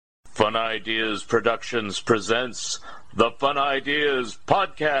Fun Ideas Productions presents the Fun Ideas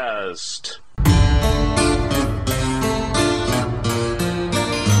Podcast.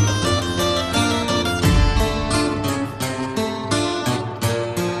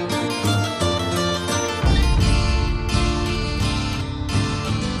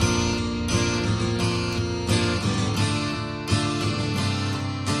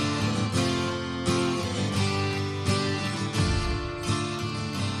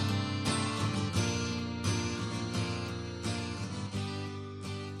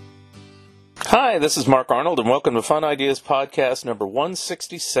 Hi, this is Mark Arnold, and welcome to Fun Ideas Podcast number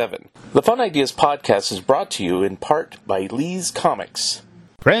 167. The Fun Ideas Podcast is brought to you in part by Lee's Comics.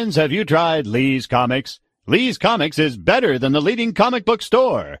 Friends, have you tried Lee's Comics? Lee's Comics is better than the leading comic book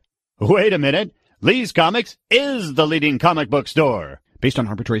store. Wait a minute. Lee's Comics is the leading comic book store, based on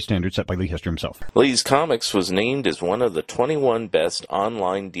arbitrary standards set by Lee Hester himself. Lee's Comics was named as one of the 21 best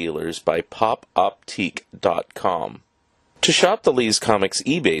online dealers by popoptique.com. To shop the Lee's Comics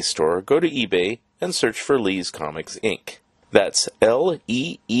eBay store, go to eBay and search for Lee's Comics Inc. That's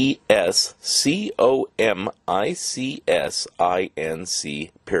LEESCOMICSINC,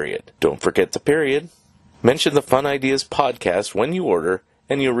 period. Don't forget the period. Mention the Fun Ideas Podcast when you order,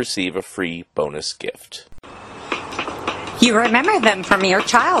 and you'll receive a free bonus gift. You remember them from your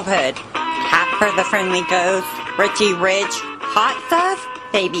childhood. Casper the Friendly Ghost, Richie Rich, Hot Stuff,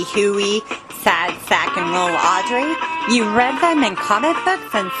 Baby Huey, Sad Sack and Little Audrey. You read them in comic books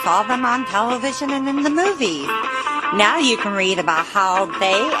and saw them on television and in the movies. Now you can read about how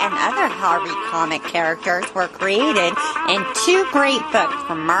they and other Harvey comic characters were created in two great books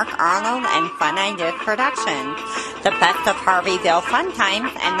from Mark Arnold and Fun Ideas Productions, The Best of Harveyville Fun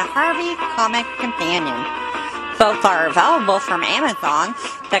Times and The Harvey Comic Companion. Both are available from Amazon.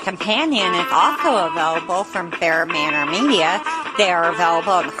 The Companion is also available from Bear Manor Media. They are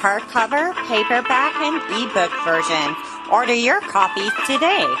available in hardcover, paperback, and ebook versions. Order your copies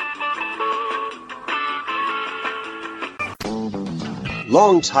today.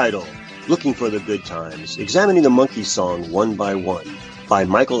 Long title, Looking for the Good Times, Examining the Monkey Song One by One, by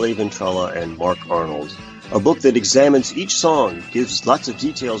Michael A. Ventrella and Mark Arnold. A book that examines each song, gives lots of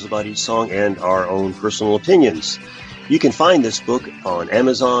details about each song, and our own personal opinions. You can find this book on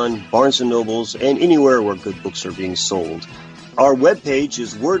Amazon, Barnes & Nobles, and anywhere where good books are being sold. Our webpage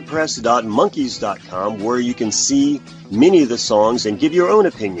is wordpress.monkeys.com, where you can see many of the songs and give your own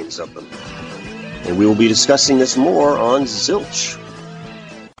opinions of them. And we will be discussing this more on Zilch.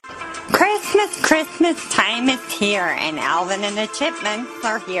 Christmas time is here, and Alvin and the Chipmunks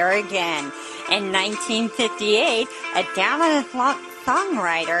are here again. In 1958, a down-on-his-luck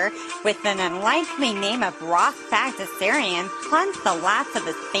songwriter with an unlikely name of Ross Bagdasarian plunged the last of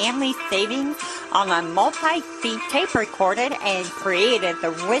his family's savings on a multi-speed tape recorder and created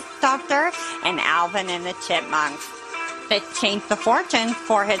The Witch Doctor and Alvin and the Chipmunks. This changed the fortune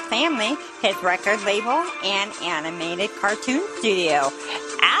for his family, his record label, and animated cartoon studio.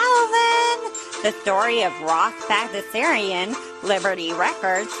 Alvin! The story of Ross Bagdasarian, Liberty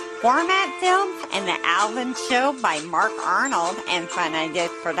Records, Format Films, and The Alvin Show by Mark Arnold and Fun Ideas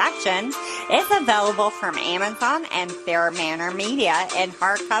Productions is available from Amazon and Bear Manor Media in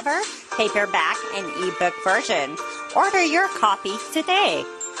hardcover, paperback, and ebook versions. Order your copies today.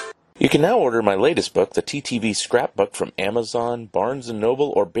 You can now order my latest book, the TTV Scrapbook, from Amazon, Barnes &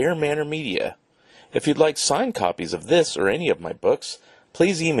 Noble, or Bear Manor Media. If you'd like signed copies of this or any of my books,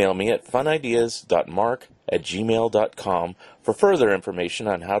 please email me at funideas.mark@gmail.com for further information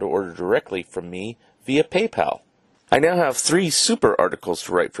on how to order directly from me via PayPal. I now have 3 super articles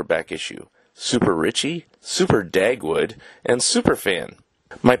to write for back issue: Super Richie, Super Dagwood, and Super Fan.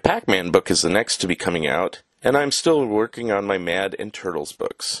 My Pac-Man book is the next to be coming out, and I'm still working on my Mad and Turtles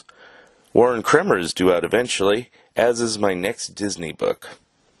books. Warren Kremer is due out eventually, as is my next Disney book.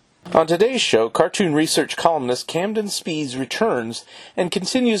 On today's show, cartoon research columnist Camden Spees returns and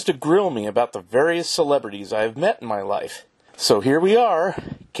continues to grill me about the various celebrities I have met in my life. So here we are,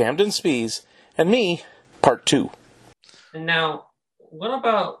 Camden Spees and me, part 2. And now, what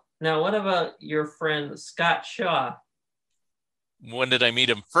about your friend Scott Shaw? When did I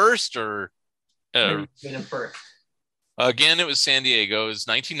meet him first, or Meet him first. Again, it was San Diego. It was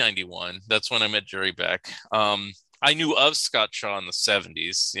 1991. That's when I met Jerry Beck. I knew of Scott Shaw in the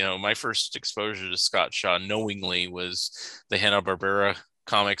 70s. You know, my first exposure to Scott Shaw knowingly was the Hanna-Barbera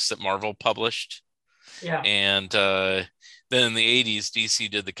comics that Marvel published. Yeah. And then in the 80s, DC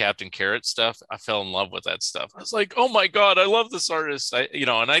did the Captain Carrot stuff. I fell in love with that stuff. I was like, oh my God, I love this artist. And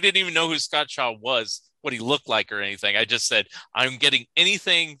I didn't even know who Scott Shaw was, what he looked like or anything. I just said, I'm getting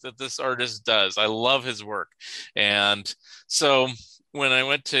anything that this artist does. I love his work. And so when I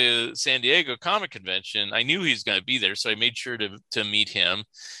went to San Diego Comic Convention, I knew he was going to be there, so I made sure to meet him.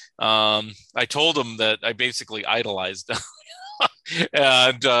 I told him that I basically idolized him.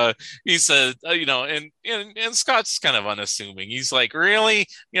 And he said, and Scott's kind of unassuming. He's like, really?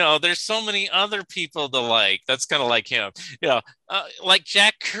 There's so many other people to like. That's kind of like him, like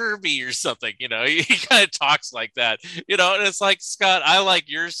Jack Kirby or something. He kind of talks like that. And it's like, Scott, I like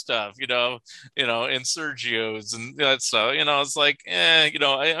your stuff. And Sergio's and that stuff. It's like,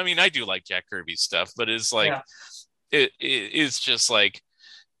 I mean, I do like Jack Kirby's stuff, but it's like, it's just like,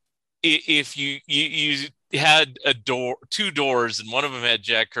 if you had two doors, and one of them had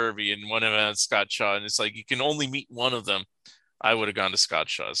Jack Kirby and one of them had Scott Shaw, and it's like you can only meet one of them, I would have gone to Scott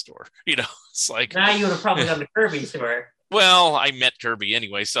Shaw's door. It's like, now you would have probably gone to Kirby's door. Well, I met Kirby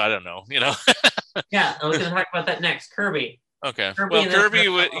anyway, so I don't know. Yeah, I was going to talk about that next. Kirby. Okay. Kirby,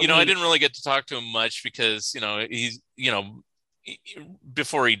 I didn't really get to talk to him much because he's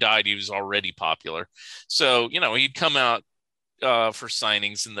before he died, he was already popular. So he'd come out for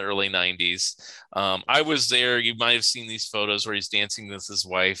signings in the early 90s. I was there. You might have seen these photos where he's dancing with his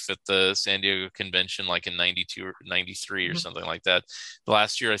wife at the San Diego convention, like in 92 or 93 or something like that. The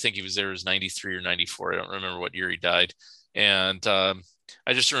last year I think he was there was 93 or 94. I don't remember what year he died. And I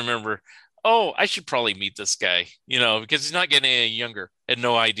just remember, I should probably meet this guy, because he's not getting any younger. I had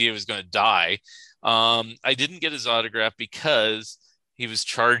no idea he was going to die. I didn't get his autograph because he was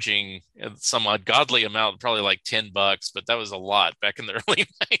charging some ungodly amount, probably like $10, but that was a lot back in the early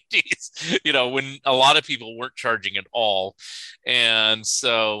 90s, when a lot of people weren't charging at all. And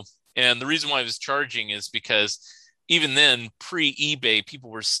the reason why I was charging is because even then, pre-eBay, people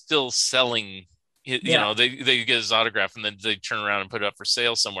were still selling. They get his autograph and then they turn around and put it up for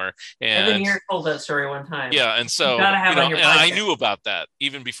sale somewhere. And Evanier told that story one time. Yeah, and so and I knew about that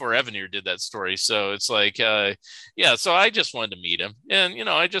even before Evanier did that story. So it's like, so I just wanted to meet him, and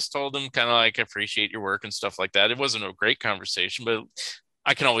I just told him kind of like, I appreciate your work and stuff like that. It wasn't a great conversation, but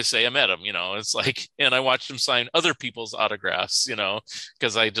I can always say I met him. It's like, and I watched him sign other people's autographs,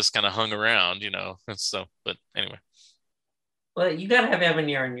 because I just kind of hung around, and so. But anyway. Well, you got to have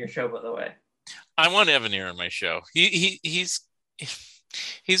Evanier on your show, by the way. I want Evanier on my show. He's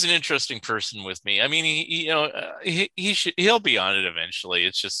an interesting person with me. I mean, he'll be on it eventually.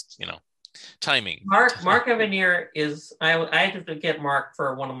 It's just timing. Mark Evanier is. I had to get Mark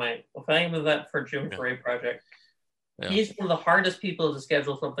for one of my. If I was that for Jim Foray project, he's one of the hardest people to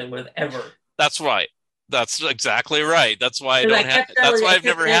schedule something with ever. That's right. That's exactly right. That's why that's why I've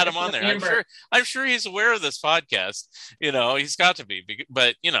never had him on there. I'm sure he's aware of this podcast. He's got to be.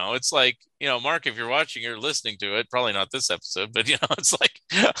 But it's like, Mark, if you're watching or listening to it, probably not this episode, but it's like,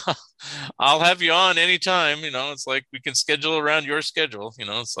 I'll have you on anytime. It's like we can schedule around your schedule.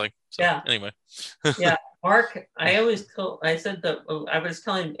 It's like, anyway. Yeah, Mark. I was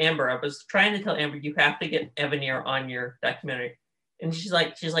telling Amber. I was trying to tell Amber, you have to get Evanier on your documentary. And she's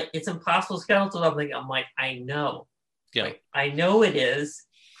like, it's impossible to schedule something. I'm like, I know. Yeah. Like, I know it is.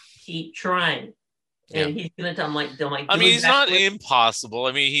 Keep trying. And he's gonna tell. I'm like. I mean, he's not impossible.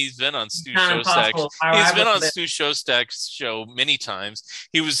 I mean, he's been on Stu Shostak's. He's been on Stu Shostak's show many times.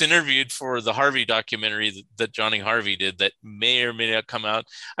 He was interviewed for the Harvey documentary that Johnny Harvey did that may or may not come out.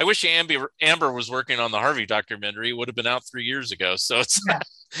 I wish Amber was working on the Harvey documentary. It would have been out 3 years ago. So it's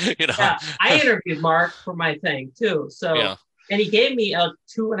Yeah, I interviewed Mark for my thing too. So. Yeah. And he gave me a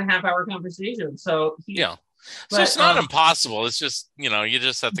 2.5 hour conversation. So so it's not impossible. It's just you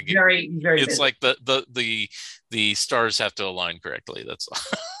just have to get very it's busy. like the stars have to align correctly. That's all.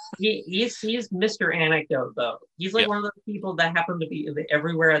 He's Mr. Anecdote though. He's like one of those people that happen to be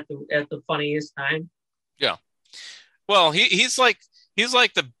everywhere at the funniest time. Yeah. Well, he's like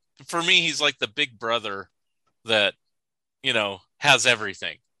for me he's like the big brother that has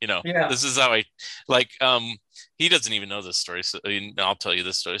everything. This is how I like. He doesn't even know this story, so I'll tell you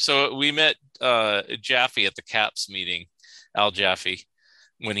this story. So we met Jaffe at the CAPS meeting, Al Jaffe,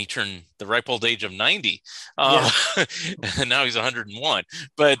 when he turned the ripe old age of 90. And now he's 101.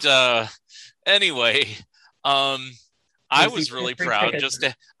 But anyway, I was really proud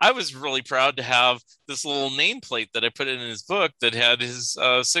to have this little nameplate that I put in his book that had his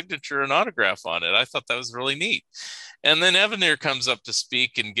signature and autograph on it. I thought that was really neat. And then Evanier comes up to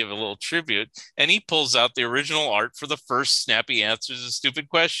speak and give a little tribute, and he pulls out the original art for the first snappy answers to stupid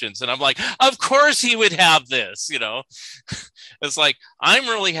questions. And I'm like, of course he would have this, It's like, I'm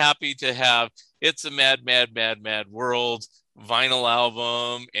really happy to have It's a Mad, Mad, Mad, Mad World vinyl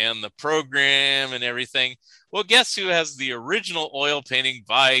album and the program and everything. Well, guess who has the original oil painting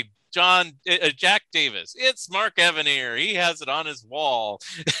by Jack Davis. It's Mark Evanier. He has it on his wall,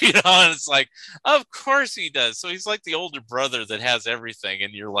 and it's like, of course he does. So he's like the older brother that has everything,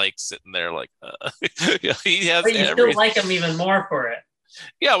 and you're like sitting there like, he has. But you still like him even more for it.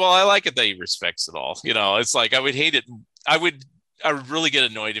 Yeah, well, I like it that he respects it all. It's like I would hate it. I would really get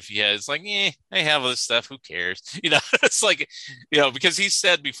annoyed if he has like, I have this stuff. Who cares? It's like, because he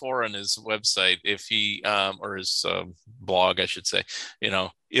said before on his website, if he, or his blog, I should say,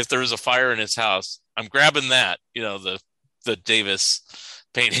 if there was a fire in his house, I'm grabbing that, the Davis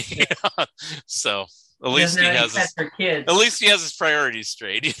painting. So at least he has his priorities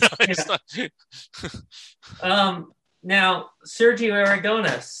straight. Now, Sergio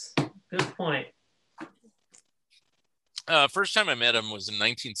Aragonis, good point. First time I met him was in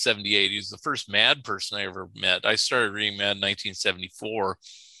 1978. He was the first Mad person I ever met. I started reading Mad in 1974.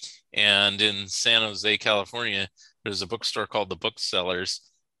 And in San Jose, California, there's a bookstore called The Booksellers.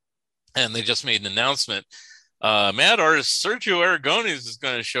 And they just made an announcement. Mad artist Sergio Aragonis is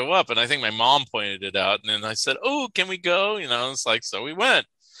going to show up. And I think my mom pointed it out. And then I said, oh, can we go? It's like, so we went.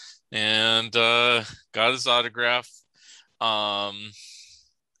 And got his autograph.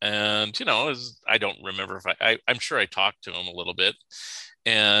 And, I don't remember if I'm sure I talked to him a little bit.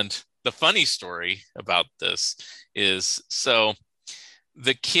 And the funny story about this is, so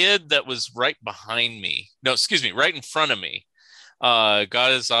the kid that was right in front of me,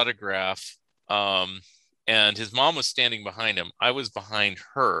 got his autograph. And his mom was standing behind him. I was behind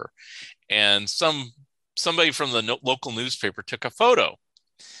her. And somebody from the local newspaper took a photo.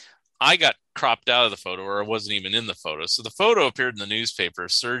 I got cropped out of the photo, or I wasn't even in the photo. So the photo appeared in the newspaper,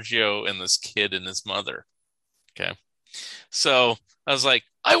 Sergio and this kid and his mother. Okay. So I was like,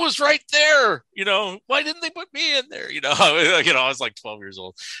 I was right there. Why didn't they put me in there? I was like 12 years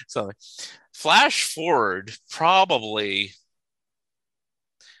old. So flash forward probably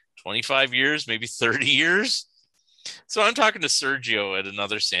 25 years, maybe 30 years. So I'm talking to Sergio at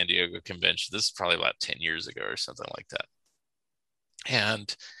another San Diego convention. This is probably about 10 years ago or something like that.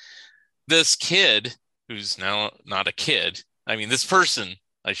 And this kid, who's now not a kid, this person,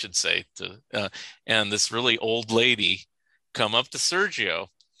 I should say, and this really old lady come up to Sergio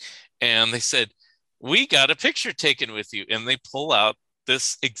and they said, we got a picture taken with you. And they pull out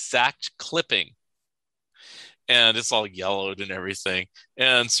this exact clipping and it's all yellowed and everything.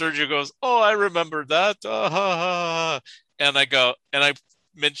 And Sergio goes, oh, I remember that. And I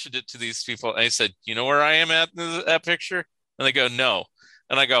mentioned it to these people. And I said, you know where I am at in that picture? And they go, no.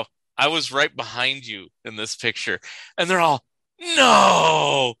 And I go, I was right behind you in this picture. And they're all,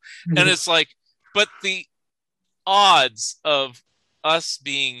 no. And it's like, but the odds of us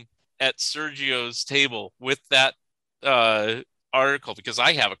being at Sergio's table with that article, because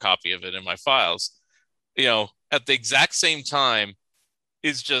I have a copy of it in my files, at the exact same time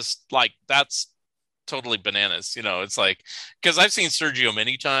is just like, that's totally bananas. It's like, because I've seen Sergio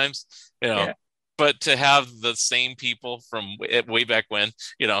many times, yeah. But to have the same people from way back when,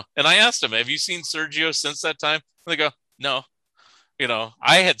 and I asked him, have you seen Sergio since that time? And they go, no.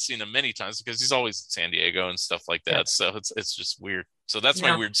 I had seen him many times because he's always in San Diego and stuff like that. Yeah. So it's just weird. So that's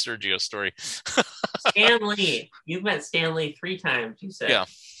my weird Sergio story. Stan Lee. You've met Stan Lee 3 times, you said.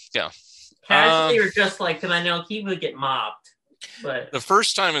 Yeah. Casually or just like, because I know he would get mobbed. But the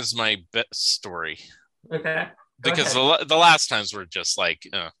first time is my best story. Okay. Because the last times were just like,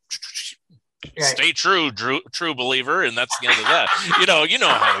 right. Stay true believer, and that's the end of that. You know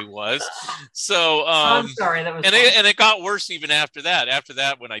how he was. So I'm sorry, that was and it got worse even after that. After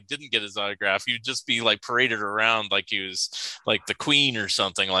that, when I didn't get his autograph, he'd just be like paraded around like he was like the queen or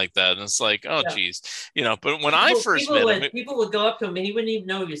something like that. And it's like, oh geez, But when I first met him, people would go up to him and he wouldn't even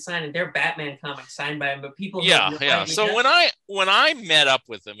know he was signing their Batman comics signed by him. But people, So when I met up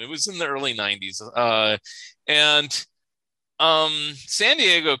with him, it was in the early '90s, and San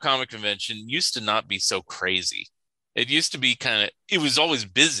Diego Comic Convention used to not be so crazy. It used to be it was always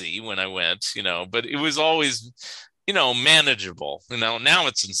busy when I went, but it was always, manageable. Now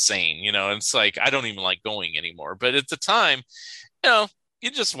it's insane, it's like, I don't even like going anymore. But at the time, you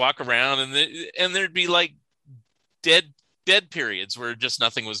just walk around and there'd be like dead periods where just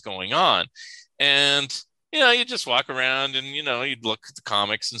nothing was going on. And you just walk around and, you'd look at the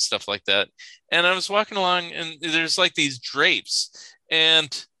comics and stuff like that. And I was walking along and there's like these drapes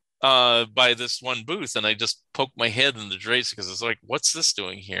and by this one booth. And I just poked my head in the drapes because I was like, what's this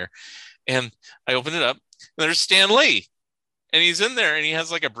doing here? And I opened it up and there's Stan Lee. And he's in there and he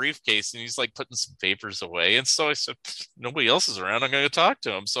has like a briefcase and he's like putting some papers away. And so I said, nobody else is around. I'm going to talk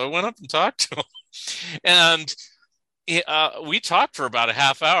to him. So I went up and talked to him. And we talked for about a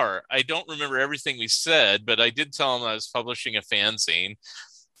half hour. I don't remember everything we said, but I did tell him I was publishing a fanzine.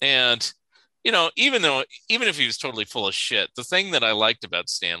 And even if he was totally full of shit, the thing that I liked about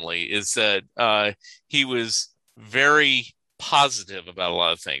Stanley is that he was very positive about a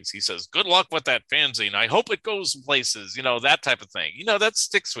lot of things. He says, "Good luck with that fanzine. I hope it goes places." That type of thing. That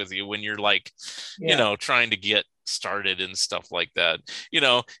sticks with you when you're like, trying to get started and stuff like that.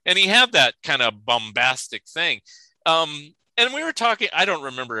 And he had that kind of bombastic thing. And we were talking, I don't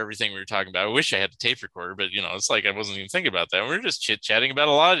remember everything we were talking about. I wish I had a tape recorder, but it's like I wasn't even thinking about that. We were just chit-chatting about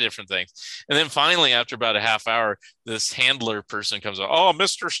a lot of different things. And then finally, after about a half hour, this handler person comes up. "Oh,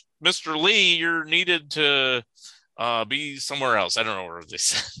 Mr. Lee, you're needed to be somewhere else." I don't know where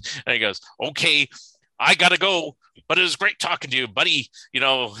this is. And he goes, "Okay, I gotta go, but it was great talking to you, buddy."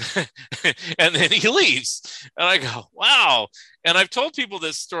 And then he leaves. And I go, wow. And I've told people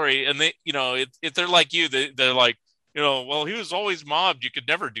this story, and they, if they're like you, they're like, "Well, he was always mobbed. You could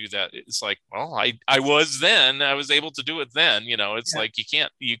never do that." It's like, well, I was then. I was able to do it then. It's like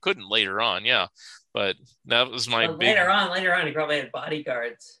you couldn't later on. Yeah. But that was my big... Later on, he probably had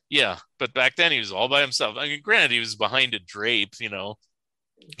bodyguards. Yeah. But back then he was all by himself. I mean, granted, he was behind a drape,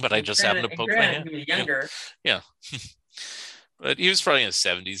 but I just happened to poke my hand. He was younger. Yeah. But he was probably in his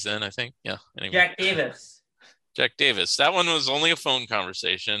 70s then, I think. Yeah. Anyway. Jack Davis. That one was only a phone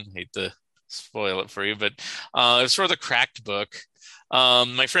conversation. Hate to spoil it for you, but it was for the Cracked book.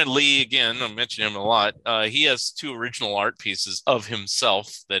 My friend Lee, again, I'm mentioning him a lot. He has 2 original art pieces of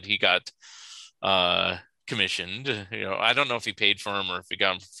himself that he got commissioned. I don't know if he paid for them or if he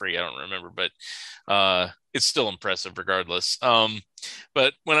got them for free. I don't remember, but it's still impressive regardless.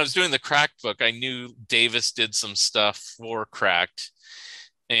 But when I was doing the Cracked book, I knew Davis did some stuff for Cracked.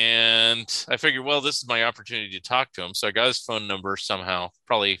 And I figured, well, this is my opportunity to talk to him. So I got his phone number somehow,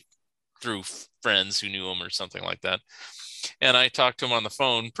 probably through friends who knew him or something like that. And I talked to him on the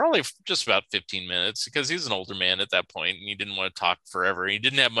phone, probably just about 15 minutes, because he was an older man at that point and he didn't want to talk forever. He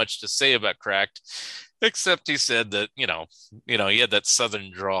didn't have much to say about Cracked, except he said that, he had that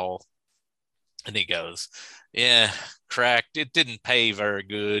Southern drawl. And he goes, "Yeah, Cracked, it didn't pay very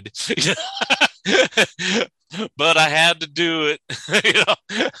good." But I had to do it,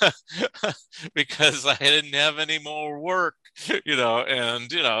 because I didn't have any more work, and,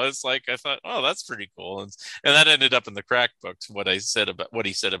 it's like, I thought, oh, that's pretty cool. And that ended up in the Cracked books, what he said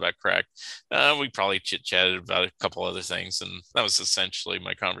about Cracked. We probably chit-chatted about a couple other things, and that was essentially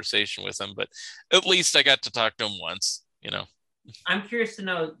my conversation with him. But at least I got to talk to him once, I'm curious to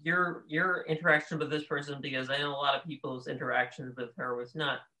know your interaction with this person, because I know a lot of people's interactions with her was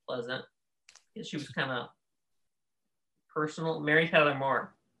not pleasant. She was kind of personal. Mary Tyler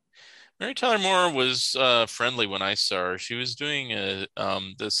Moore was friendly when I saw her. She was doing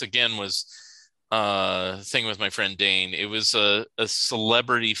this again was thing with my friend Dane. It was a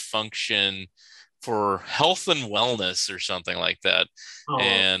celebrity function for health and wellness or something like that. Oh.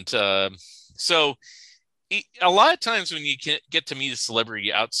 And so a lot of times when you get to meet a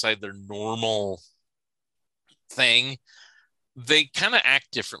celebrity outside their normal thing, they kind of act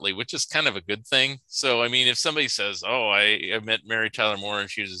differently, which is kind of a good thing. So, I mean, if somebody says, "Oh, I met Mary Tyler Moore and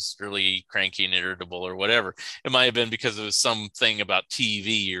she was really cranky and irritable," or whatever, it might have been because it was something about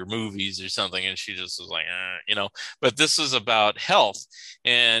TV or movies or something. And she just was like, but this was about health.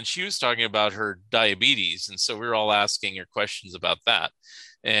 And she was talking about her diabetes. And so we were all asking her questions about that.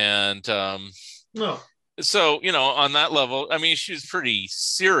 And, so, on that level, I mean, she was pretty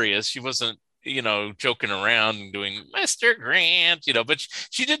serious. She wasn't, joking around and doing Mr. Grant, but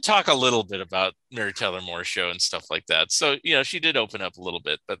she did talk a little bit about Mary Tyler Moore's show and stuff like that. So, she did open up a little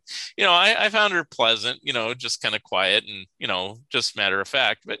bit, but, I found her pleasant, just kind of quiet and, just matter of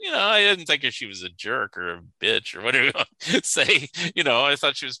fact, but, I didn't think she was a jerk or a bitch or whatever you want to say, I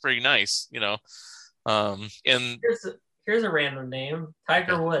thought she was pretty nice, and here's a random name,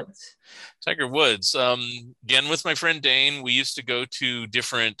 Tiger Woods. Tiger Woods. Again, with my friend Dane, we used to go to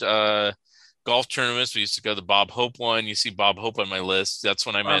different, golf tournaments. We used to go to the Bob Hope one. You see Bob Hope on my list. That's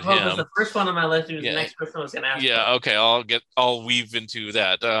when I met him. Was the first one on my list. He was the next person I was going to ask. Yeah. Okay. I'll weave into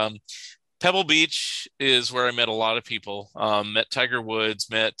that. Pebble Beach is where I met a lot of people. Met Tiger Woods,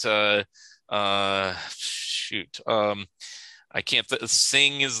 I can't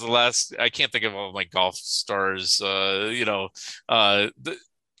Sing is the last. I can't think of all my golf stars.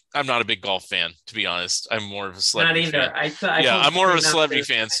 I'm not a big golf fan, to be honest. I'm more of a celebrity fan. I'm more of a celebrity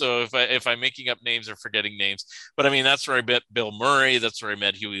fan. So if I'm making up names or forgetting names, but I mean, that's where I met Bill Murray. That's where I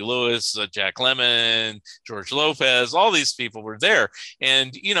met Huey Lewis, Jack Lemmon, George Lopez. All these people were there.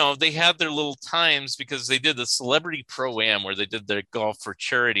 And, they had their little times because they did the Celebrity Pro-Am where they did their golf for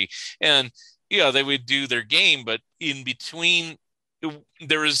charity. And, they would do their game, but in between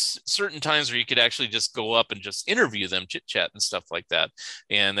there was certain times where you could actually just go up and just interview them, chit chat and stuff like that.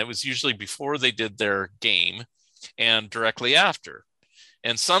 And that was usually before they did their game and directly after.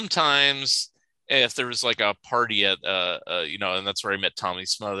 And sometimes if there was like a party at, and that's where I met Tommy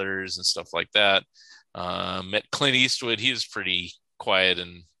Smothers and stuff like that. Met Clint Eastwood. He was pretty quiet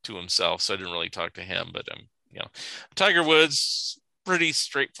and to himself, so I didn't really talk to him. But Tiger Woods, pretty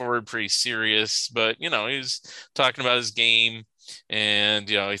straightforward, pretty serious. But he was talking about his game, and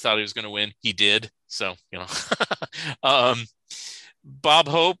he thought he was going to win. He did. So Bob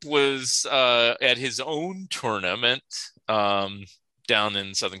Hope was at his own tournament down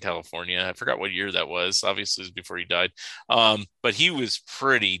in Southern California. I forgot what year that was. Obviously, it was before he died. But he was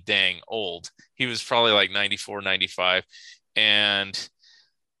pretty dang old. He was probably like 94, 95. And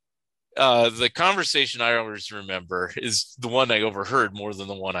the conversation I always remember is the one I overheard more than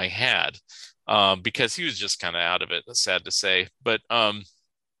the one I had, because he was just kind of out of it. That's sad to say. But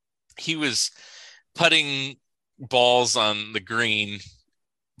he was putting balls on the green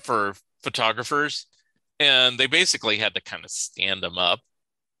for photographers, and they basically had to kind of stand him up.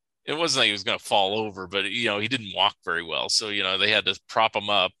 It wasn't like he was going to fall over, but he didn't walk very well, so they had to prop him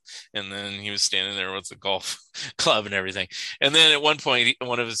up, and then he was standing there with the golf club and everything. And then at one point,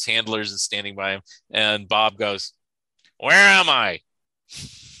 one of his handlers is standing by him, and Bob goes, "Where am I?"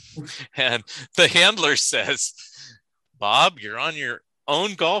 And the handler says, "Bob, you're on your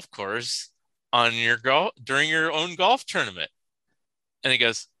own golf course during your own golf tournament." And he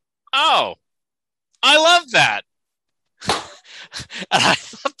goes, "Oh, I love that." And I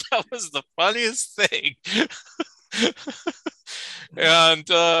thought that was the funniest thing. And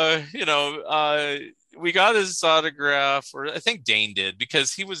we got his autograph, or I think Dane did,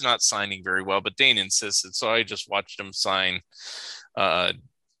 because he was not signing very well, but Dane insisted, so I just watched him sign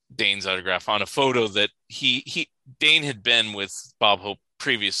Dane's autograph on a photo that Dane had been with Bob Hope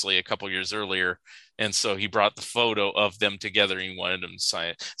previously a couple years earlier, and so he brought the photo of them together and he wanted him to sign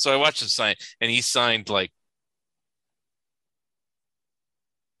it. So I watched him sign, and he signed like,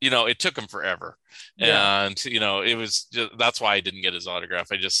 it took him forever. Yeah. And it was just, that's why I didn't get his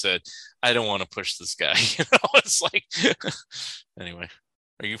autograph. I just said, I don't want to push this guy. It's like anyway.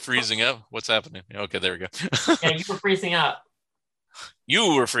 Are you freezing up? What's happening? Okay, there we go. Yeah, you were freezing up.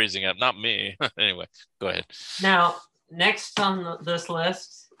 You were freezing up, not me. Anyway, go ahead. Now, next on this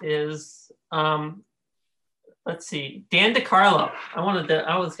list is let's see, Dan DeCarlo. I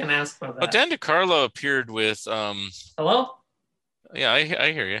was going to ask about that. Oh, Dan DeCarlo appeared with Hello? Yeah, I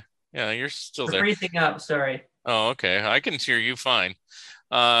hear you. Yeah, you're still there. Freezing up, sorry. Oh, okay. I can hear you fine.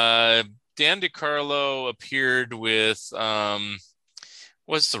 Dan DeCarlo appeared with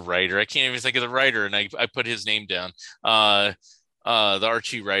what's the writer? I can't even think of the writer, and I put his name down. The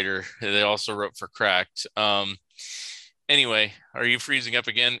Archie writer. They also wrote for Cracked. Anyway, are you freezing up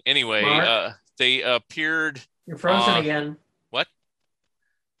again? Anyway, they appeared. You're frozen again. What?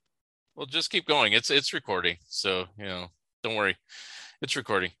 Well, just keep going. It's recording, so don't worry, it's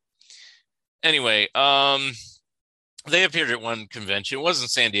recording. Anyway, they appeared at one convention. It was in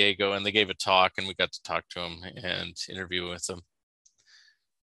San Diego, and they gave a talk, and we got to talk to him and interview with him.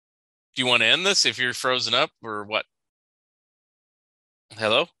 Do you want to end this if you're frozen up, or what?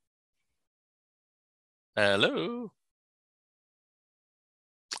 Hello? Hello?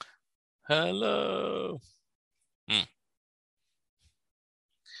 Hello?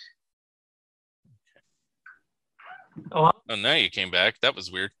 Oh, now you came back. That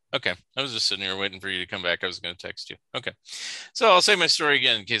was weird. Okay. I was just sitting here waiting for you to come back. I was going to text you. Okay. So I'll say my story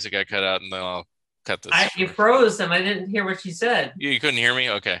again in case it got cut out, and then I'll cut this. You froze and I didn't hear what you said. You couldn't hear me?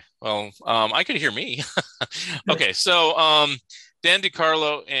 Okay. Well, I could hear me. Okay. So Dan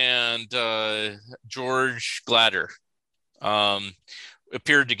DeCarlo and George Gladder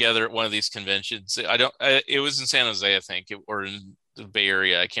appeared together at one of these conventions. It was in San Jose, I think, or in the Bay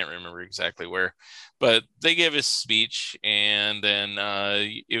Area. I can't remember exactly where, but they gave a speech, and then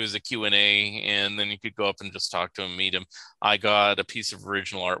it was a Q&A, and then you could go up and just talk to him, meet him. I got a piece of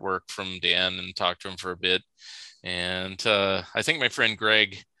original artwork from Dan and talked to him for a bit. And I think my friend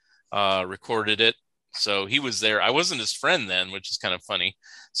Greg recorded it. So he was there. I wasn't his friend then, which is kind of funny.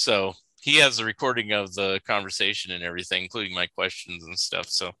 So he has the recording of the conversation and everything, including my questions and stuff.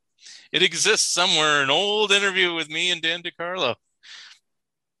 So it exists somewhere, an old interview with me and Dan DeCarlo.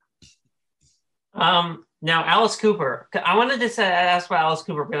 Now, Alice Cooper. I wanted to ask about Alice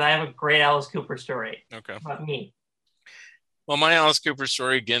Cooper because I have a great Alice Cooper story. Okay. About me. Well, my Alice Cooper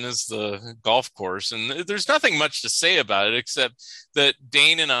story, again, is the golf course. And there's nothing much to say about it, except that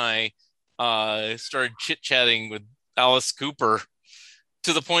Dane and I started chit-chatting with Alice Cooper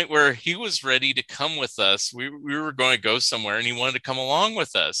to the point where he was ready to come with us. We were going to go somewhere and he wanted to come along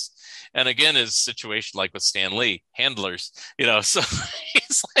with us. And again, his situation, like with Stan Lee, handlers, so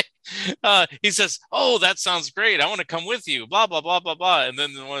he's like, he says, "Oh, that sounds great. I want to come with you, blah, blah, blah, blah, blah." And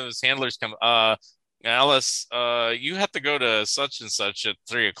then one of his handlers come, "Alice, you have to go to such and such at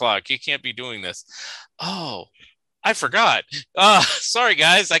 3:00. You can't be doing this." "Oh, I forgot. Sorry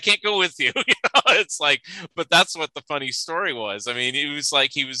guys, I can't go with you." It's like, but that's what the funny story was. I mean, he was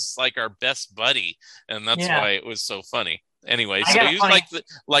like our best buddy, and that's why it was so funny. Anyway, so he was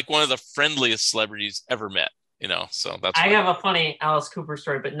like one of the friendliest celebrities ever met. So that's. I have a funny Alice Cooper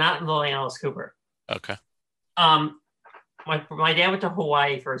story, but not involving Alice Cooper. Okay. My dad went to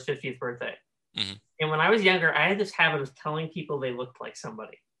Hawaii for his 50th birthday, and when I was younger, I had this habit of telling people they looked like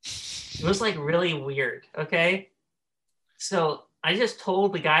somebody. It was like really weird. Okay. So I just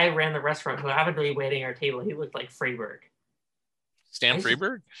told the guy who ran the restaurant, who happened to be waiting our table, he looked like Freeberg. Stan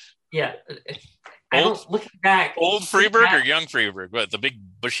Freeberg? Yeah. Looking back. Old Freeberg or young Freeberg? What, the big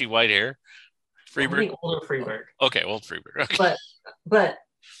bushy white hair? Freeberg? I think older Freeberg. Okay, old Freeberg. Okay. But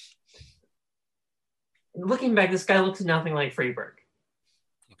looking back, this guy looks nothing like Freeberg.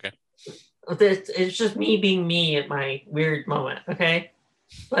 Okay. It's just me being me at my weird moment, okay?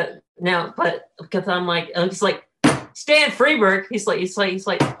 But because I'm like, it's like, Stan Freeberg, he's like,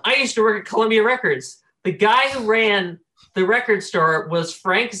 "I used to work at Columbia Records. The guy who ran the record store was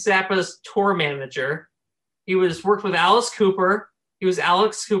Frank Zappa's tour manager. He worked with Alice Cooper. He was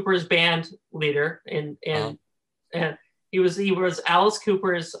Alice Cooper's band leader, and he was Alice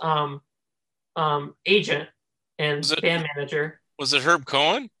Cooper's agent and band manager." Was it Herb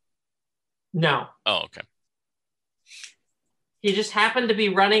Cohen? No. Oh, okay. He just happened to be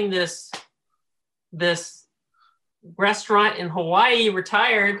running this restaurant in Hawaii,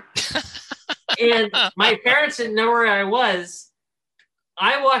 retired, and my parents didn't know where I was.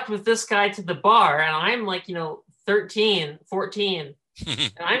 I walked with this guy to the bar, and I'm like, 13, 14,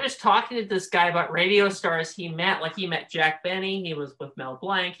 and I'm just talking to this guy about radio stars he met. Like, he met Jack Benny, he was with Mel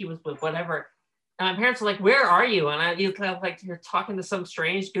Blanc, he was with whatever. And my parents were like, "Where are you?" And you kind of like, "You're talking to some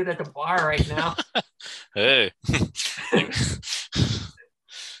strange dude at the bar right now." Hey.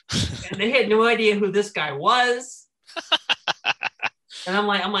 And they had no idea who this guy was. And I'm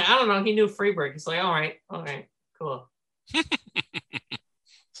like, "I don't know." He knew Freeberg. He's like, all right, cool.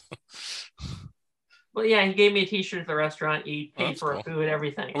 Well, yeah, he gave me a T-shirt at the restaurant. He paid for cool. food,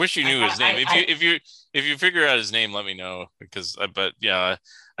 everything. I wish you knew his name. If you figure out his name, let me know, because but yeah,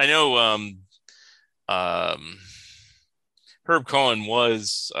 I know Herb Cohen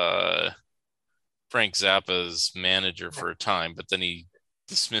was Frank Zappa's manager for a time, but then he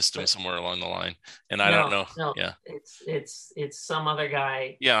dismissed him somewhere along the line, and I don't know. No, yeah, it's some other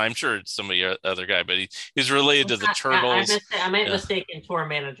guy. Yeah, I'm sure it's somebody other guy, but he's related to the Turtles. I made a mistake in tour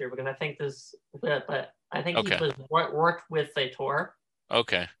manager, because I think but I think he worked with a tour.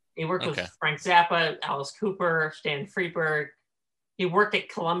 Okay. He worked with Frank Zappa, Alice Cooper, Stan Freeberg. He worked at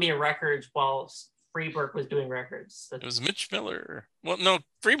Columbia Records while Freeberg was doing records. It was Mitch Miller. Well, no,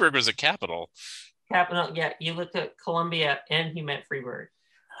 Freeberg was at Capitol. Yeah, you looked at Columbia and he met Freeberg.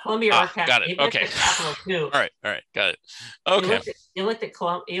 Columbia or Capitol. Got it. Okay. Capitol too. All right, got it. Okay. You looked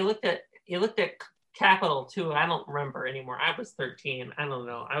at Capitol too. I don't remember anymore. I was 13. I don't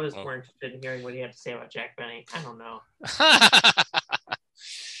know. I was more interested in hearing what he had to say about Jack Benny. I don't know.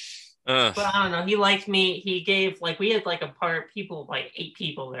 But I don't know. He liked me. He gave, we had a part of people, 8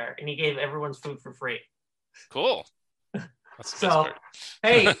 people there, and he gave everyone's food for free. Cool. So,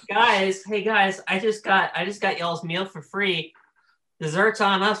 hey guys, I just got y'all's meal for free. Dessert's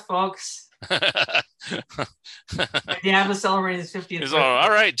on us, folks. Yeah, I'm celebrating his 50th.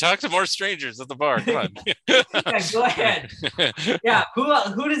 All right, talk to more strangers at the bar. Come on. Yeah, go ahead. Yeah,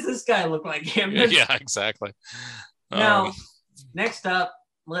 who does this guy look like? Camden? Yeah, exactly. Now, next up,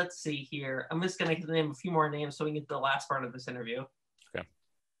 let's see here. I'm just gonna name a few more names so we can get to the last part of this interview. Okay.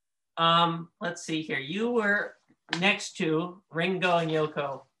 Let's see here. You were next to Ringo and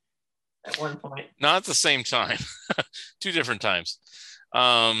Yoko at one point. Not at the same time. 2 different times.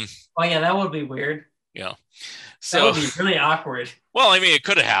 Oh yeah, that would be weird. Yeah. So that would be really awkward. Well, I mean, it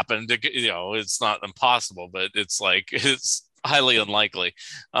could have happened. It's not impossible, but it's highly unlikely.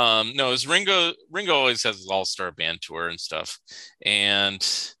 No, it's Ringo always has his all-star band tour and stuff. And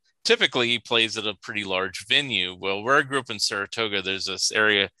typically he plays at a pretty large venue. Well, where I grew up in Saratoga, there's this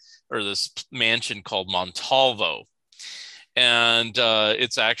area or this mansion called Montalvo. And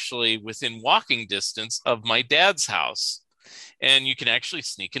it's actually within walking distance of my dad's house. And you can actually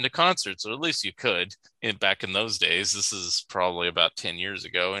sneak into concerts, or at least you could back in those days. This is probably about 10 years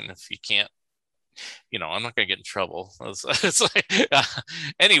ago. And if you can't, I'm not going to get in trouble. It's like,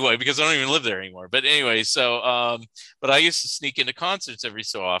 anyway, because I don't even live there anymore. But anyway, but I used to sneak into concerts every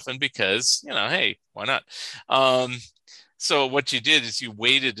so often because, hey, why not? So what you did is you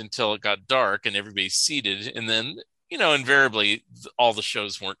waited until it got dark and everybody's seated, and then, invariably all the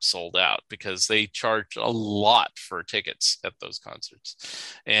shows weren't sold out because they charged a lot for tickets at those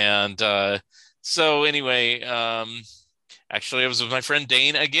concerts. And so anyway, actually, I was with my friend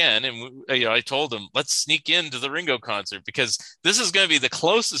Dane again, and I told him, let's sneak into the Ringo concert because this is going to be the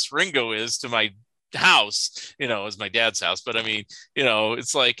closest Ringo is to my house, as my dad's house. But I mean,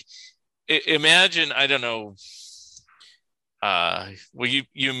 it's like, imagine, I don't know. Well,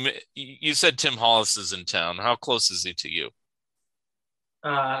 you said Tim Hollis is in town. How close is he to you?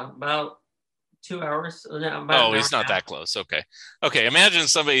 About 2 hours. Oh, he's not that close. Okay. Imagine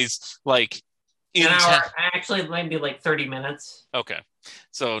somebody's like an hour. Actually, it might be like 30 minutes. Okay.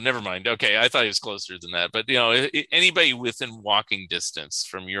 So never mind. Okay. I thought he was closer than that, but anybody within walking distance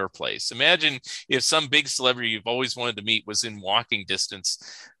from your place, imagine if some big celebrity you've always wanted to meet was in walking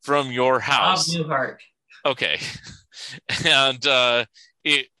distance from your house. Bob Newhart. Okay. And but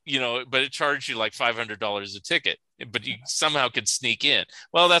it charged you like $500 a ticket, but you somehow could sneak in.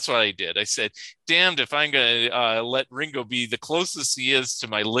 Well, that's what I did. I said, damned if I'm going to let Ringo be the closest he is to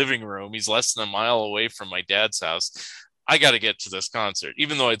my living room. He's less than a mile away from my dad's house. I got to get to this concert,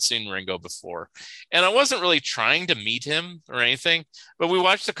 even though I'd seen Ringo before. And I wasn't really trying to meet him or anything, but we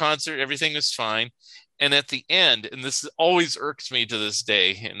watched the concert. Everything was fine. And at the end, and this always irks me to this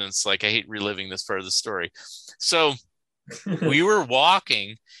day, and it's like I hate reliving this part of the story. So we were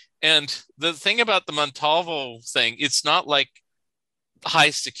walking, and the thing about the Montalvo thing, it's not like high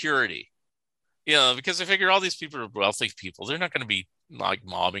security, because I figure all these people are wealthy people. They're not going to be like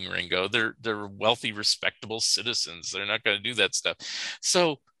mobbing Ringo. They're wealthy, respectable citizens. They're not going to do that stuff.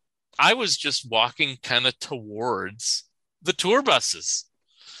 So I was just walking kind of towards the tour buses,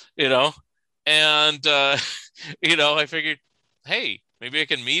 and, I figured, hey, maybe I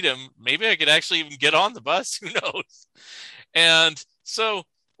can meet him. Maybe I could actually even get on the bus. Who knows? And so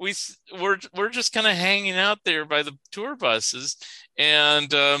we're just kind of hanging out there by the tour buses.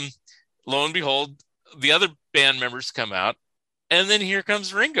 And lo and behold, the other band members come out. And then here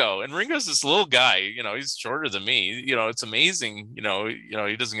comes Ringo. And Ringo's this little guy, he's shorter than me. It's amazing.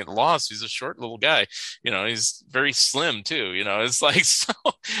 He doesn't get lost. He's a short little guy. He's very slim too. It's like, so,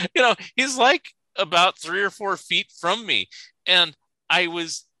 he's like about 3 or 4 feet from me. And I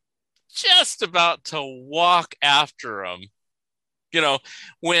was just about to walk after him,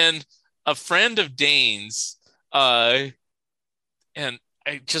 when a friend of Dane's, and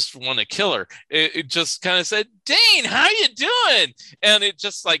I just want to kill her. It just kind of said, Dane, how you doing? And it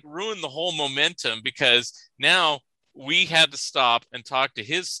just like ruined the whole momentum because now we had to stop and talk to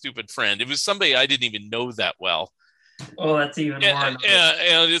his stupid friend. It was somebody I didn't even know that well. Oh, that's even more. And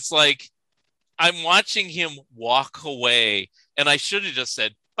it's like, I'm watching him walk away, and I should have just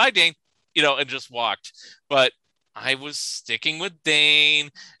said, bye, Dane, and just walked. But I was sticking with Dane,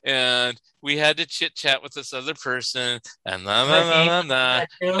 and we had to chit chat with this other person, and and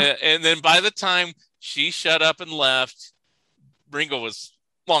then by the time she shut up and left, Ringo was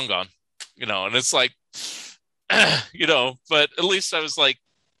long gone, and it's like, but at least I was like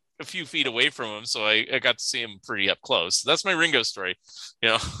a few feet away from him, so I got to see him pretty up close. That's my Ringo story,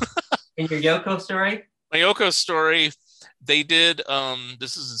 And your Yoko story? My Yoko story. They did,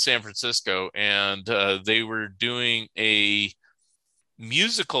 this is in San Francisco, and they were doing a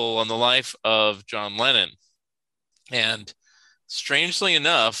musical on the life of John Lennon. And strangely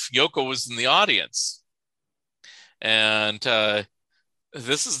enough, Yoko was in the audience. And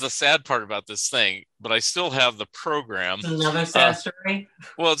this is the sad part about this thing, but I still have the program. Another sad story?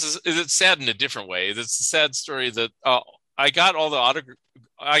 Well, it's sad in a different way. It's a sad story that I got all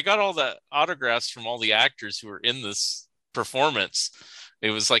the autographs from all the actors who were in this performance.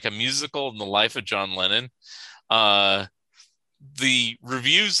 It was like a musical in the life of John Lennon. The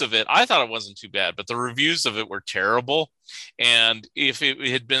reviews of it, I thought it wasn't too bad, but the reviews of it were terrible. And if it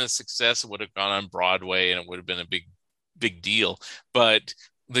had been a success, it would have gone on Broadway and it would have been a big deal. But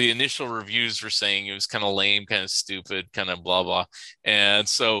the initial reviews were saying it was kind of lame, kind of stupid, kind of blah, blah. And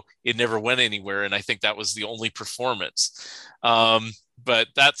so it never went anywhere. And I think that was the only performance. But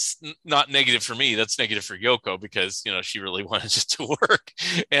that's not negative for me. That's negative for Yoko because, she really wanted it to work.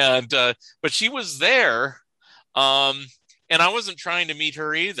 And, but she was there. And I wasn't trying to meet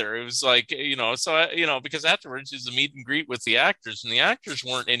her either. It was like, so, because afterwards it was a meet and greet with the actors, and the actors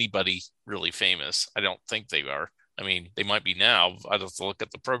weren't anybody really famous. I don't think they are. I mean, they might be now. I'd have to look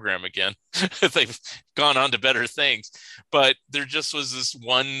at the program again if they've gone on to better things. But there just was this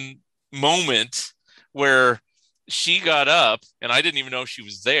one moment where she got up and I didn't even know she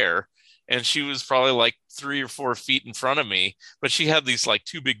was there. And she was probably like 3 or 4 feet in front of me, but she had these like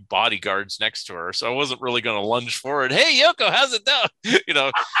 2 big bodyguards next to her. So I wasn't really going to lunge forward. Hey, Yoko, how's it done?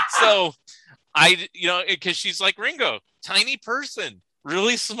 So because she's like Ringo, tiny person,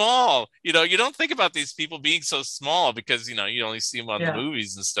 really small. You don't think about these people being so small because, you only see them on the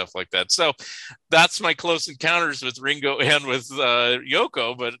movies and stuff like that. So that's my close encounters with Ringo and with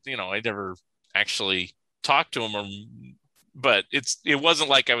Yoko. But, I never actually talked to him but it wasn't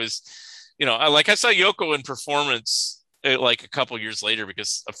like I was, I saw Yoko in performance like a couple years later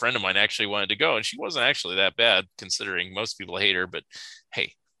because a friend of mine actually wanted to go and she wasn't actually that bad considering most people hate her, but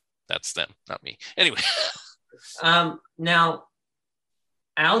hey, that's them, not me. Anyway. Now,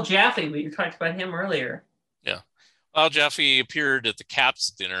 Al Jaffe, we talked about him earlier. Yeah. Al Jaffe appeared at the Caps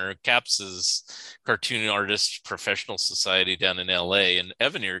dinner. Caps is cartoon artist professional society down in LA, and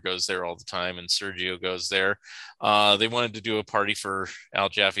Evanier goes there all the time, and Sergio goes there. They wanted to do a party for Al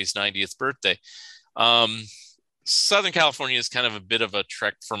Jaffe's 90th birthday. Southern California is kind of a bit of a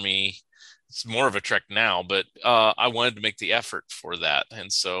trek for me. It's more of a trek now, but I wanted to make the effort for that. And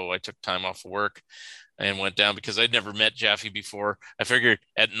so I took time off of work and went down because I'd never met Jaffe before. I figured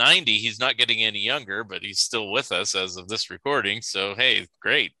at 90, he's not getting any younger, but he's still with us as of this recording. So, hey,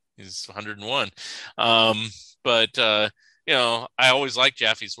 great. He's 101. I always liked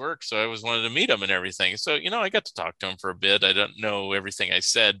Jaffe's work, so I always wanted to meet him and everything. So, I got to talk to him for a bit. I don't know everything I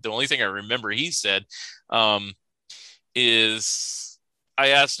said. The only thing I remember he said is I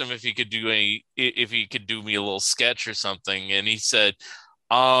asked him if he could do me a little sketch or something. And he said,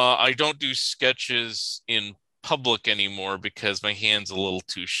 I don't do sketches in public anymore because my hand's a little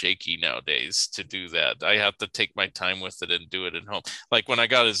too shaky nowadays to do that. I have to take my time with it and do it at home. Like when I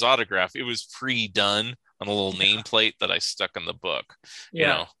got his autograph, it was pre-done on a little nameplate that I stuck in the book,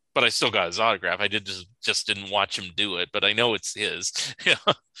 but I still got his autograph. I just didn't watch him do it, but I know it's his.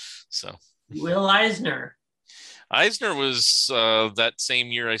 So Will Eisner. Eisner was that same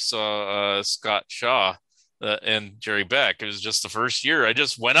year I saw Scott Shaw and Jerry Beck. It was just the first year. I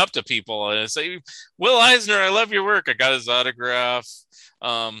just went up to people and I say, Will Eisner, I love your work. I got his autograph.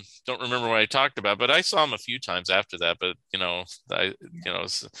 Don't remember what I talked about, but I saw him a few times after that. But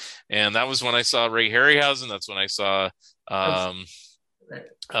and that was when I saw Ray Harryhausen. That's when I saw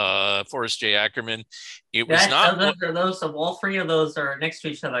Forrest J. Ackerman. It was those all three of those are next to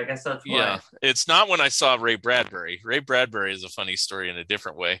each other. I guess that's why. Yeah, it's not when I saw Ray Bradbury. Ray Bradbury is a funny story in a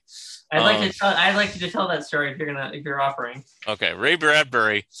different way. I'd like you to tell that story if you're offering. Okay, Ray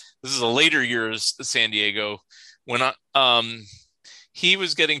Bradbury. This is a later years San Diego when he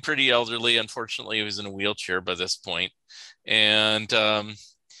was getting pretty elderly. Unfortunately, he was in a wheelchair by this point, and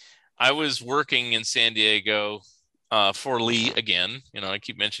I was working in San Diego. For Lee again, I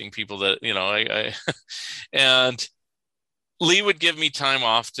keep mentioning people that, I and Lee would give me time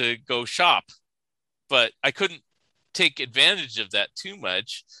off to go shop, but I couldn't take advantage of that too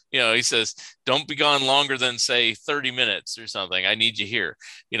much. He says, don't be gone longer than say 30 minutes or something. I need you here,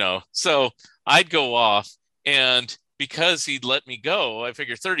 so I'd go off, and because he'd let me go, I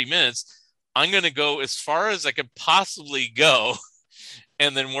figure 30 minutes, I'm going to go as far as I could possibly go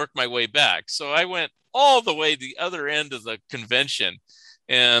and then work my way back. So I went all the way to the other end of the convention,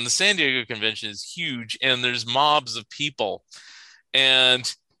 and the San Diego convention is huge and there's mobs of people,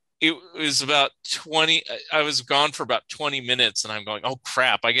 and it was about 20. I was gone for about 20 minutes and I'm going, oh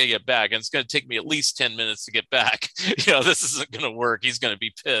crap, I gotta get back, and it's going to take me at least 10 minutes to get back. This isn't going to work. He's going to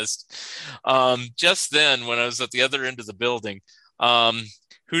be pissed. Just then, when I was at the other end of the building,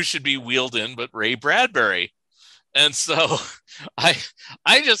 who should be wheeled in but Ray Bradbury. And so I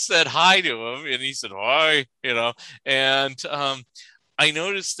just said hi to him, and he said, hi, and I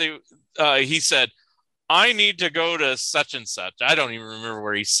noticed he said, I need to go to such and such. I don't even remember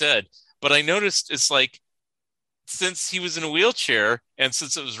where he said, but I noticed it's like, since he was in a wheelchair and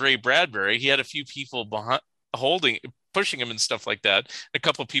since it was Ray Bradbury, he had a few people pushing him and stuff like that. A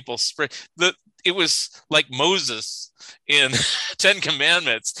couple of people it was like Moses in 10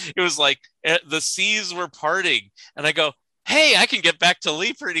 Commandments. It was like the seas were parting, and I go, hey, I can get back to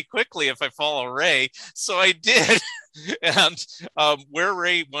Lee pretty quickly if I follow Ray. So I did. And where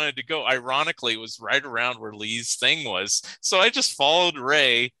Ray wanted to go, ironically, was right around where Lee's thing was. So I just followed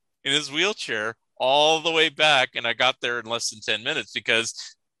Ray in his wheelchair all the way back, and I got there in less than 10 minutes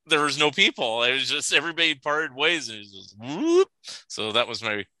because there was no people. It was just everybody parted ways, and it was just whoop. So that was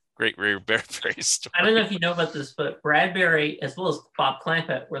my great Ray Bradbury story. I don't know if you know about this, but Bradbury as well as Bob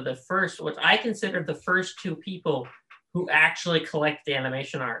Clampett were the first, what I consider the first two people who actually collect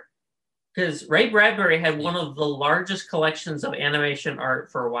animation art. Because Ray Bradbury had one of the largest collections of animation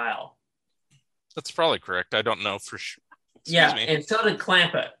art for a while. That's probably correct. I don't know for sure. Yeah, Me. and so did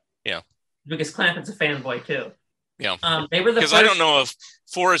Clampett. Yeah. Because Clampett's a fanboy too. Yeah. They were the because I don't know if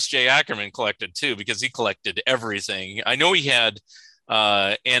Forrest J. Ackerman collected too, because he collected everything. I know he had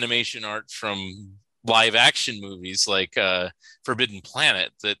animation art from live action movies like Forbidden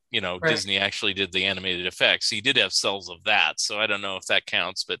Planet that, right. Disney actually did the animated effects. He did have cells of that. So I don't know if that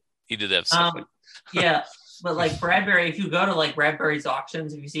counts, but he did have stuff. Yeah. But like Bradbury, if you go to like Bradbury's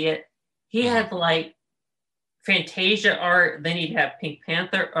auctions, if you see it, he had like Fantasia art, then he'd have Pink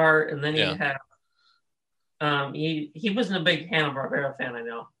Panther art, and then he'd have he wasn't a big Hanna-Barbera fan, I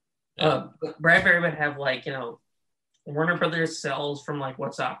know. But Bradbury would have like, Warner Brothers cells from like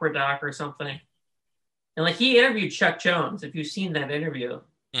What's Opera Doc or something. And like he interviewed Chuck Jones. If you've seen that interview,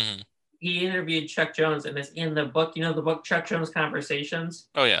 he interviewed Chuck Jones, and it's in the book, the book Chuck Jones Conversations.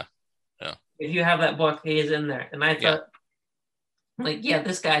 Oh yeah. Yeah. If you have that book, he is in there. And I thought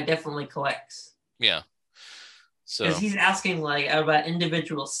this guy definitely collects. Yeah. So because he's asking like about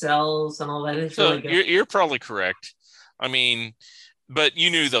individual cells and all that. It's so really good. You're probably correct. I mean, but you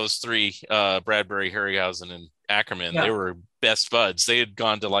knew those three, Bradbury, Harryhausen, and Ackerman. They were best buds. They had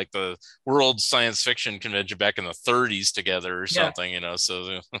gone to like the World Science Fiction Convention back in the 30s together or something,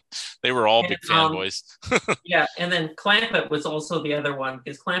 so they were all big fanboys. Yeah, and then Clampett was also the other one,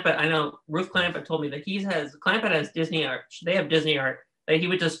 because Clampett, I know Ruth Clampett told me that Clampett has Disney art. They have Disney art that he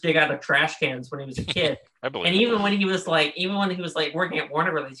would just dig out of trash cans when he was a kid. I believe. And even when he was like working at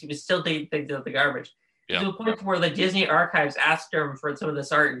Warner Brothers, he was still digging things out of the garbage. Yeah. To the point where the Disney archives asked him for some of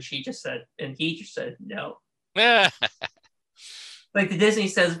this art, and he just said no. Yeah. Like the Disney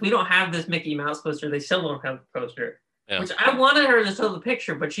says, we don't have this Mickey Mouse poster. They still don't have the poster. Yeah. Which I wanted her to show the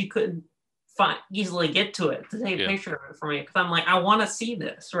picture, but she couldn't easily get to it to take a picture of it for me, because I'm like, I want to see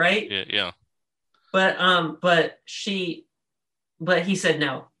this, right? Yeah. But he said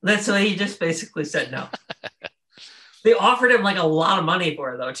no. So he just basically said no. They offered him like a lot of money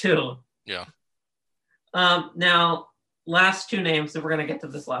for it though too. Yeah. Now, last two names, and we're gonna get to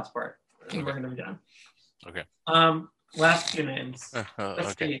this last part, and we're gonna be done. Okay. Last few names.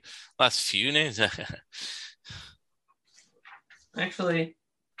 Okay. See. Last few names. Actually,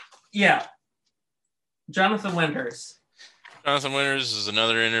 yeah. Jonathan Winters. Jonathan Winters is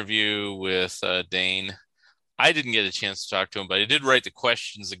another interview with Dane. I didn't get a chance to talk to him, but I did write the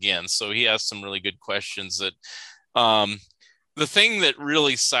questions again. So he asked some really good questions. That the thing that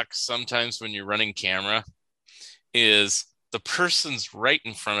really sucks sometimes when you're running camera is the person's right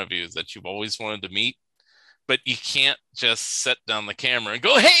in front of you that you've always wanted to meet, but you can't just set down the camera and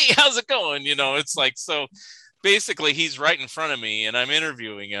go, hey, how's it going? It's like, so basically he's right in front of me and I'm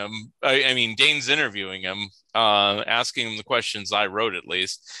interviewing him. I mean, Dane's interviewing him, asking him the questions I wrote at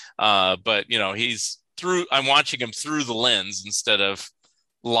least. But I'm watching him through the lens instead of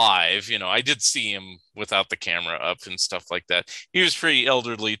live. I did see him without the camera up and stuff like that. He was pretty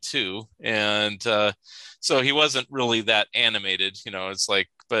elderly too. And, so he wasn't really that animated, it's like,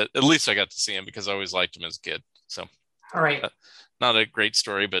 but at least I got to see him because I always liked him as a kid. So, all right. Not a great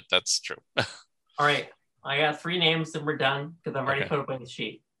story, but that's true. All right. I got 3 names and we're done because I've already put up on the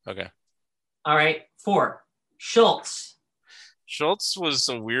sheet. Okay. All right. 4. Schultz. Schultz was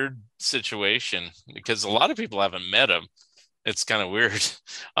a weird situation because a lot of people haven't met him. It's kind of weird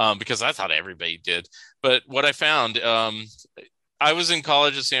because I thought everybody did. But what I found, I was in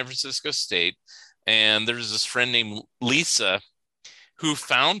college at San Francisco State, and there was this friend named Lisa who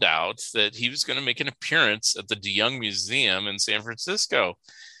found out that he was going to make an appearance at the DeYoung Museum in San Francisco.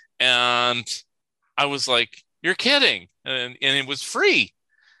 And I was like, you're kidding. And it was free.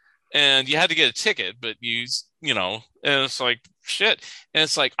 And you had to get a ticket, but and it's like, shit. And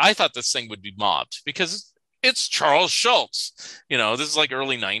it's like, I thought this thing would be mobbed because it's Charles Schultz. This is like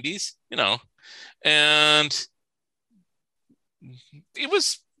early 90s, and it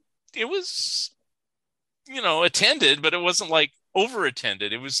was attended, but it wasn't like over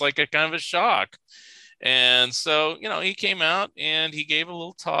attended. It was like a kind of a shock. And so, he came out and he gave a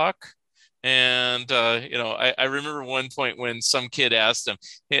little talk. And, I remember one point when some kid asked him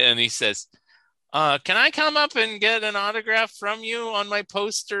and he says, can I come up and get an autograph from you on my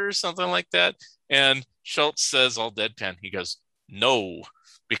poster or something like that? And Schultz says, all deadpan, he goes, no,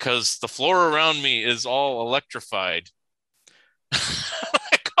 because the floor around me is all electrified.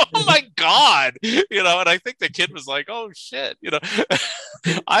 Like, oh my God, and I think the kid was like, oh shit,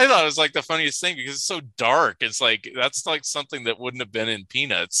 I thought it was like the funniest thing because it's so dark. It's like, that's like something that wouldn't have been in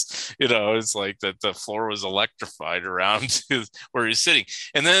Peanuts, it's like that the floor was electrified around where he's sitting.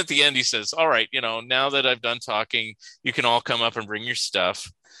 And then at the end he says, all right, now that I've done talking, you can all come up and bring your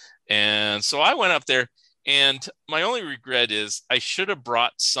stuff. And so I went up there, and my only regret is I should have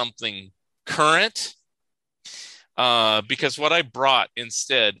brought something current, because what I brought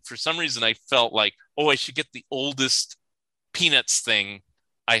instead, for some reason, I felt like, oh, I should get the oldest Peanuts thing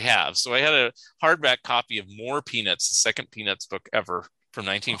I have. So I had a hardback copy of More Peanuts, the second Peanuts book ever from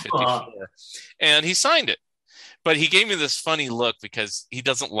 1954, and he signed it. But he gave me this funny look because he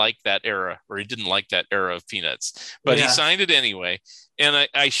doesn't like that era, or he didn't like that era of Peanuts. But he signed it anyway. And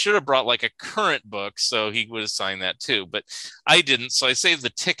I should have brought like a current book, so he would have signed that too. But I didn't, so I saved the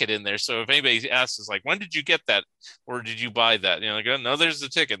ticket in there. So if anybody asks, is like, when did you get that, or did you buy that? You know, like, oh, no, there's the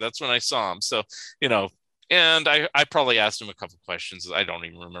ticket. That's when I saw him. So, you know, and I probably asked him a couple questions. I don't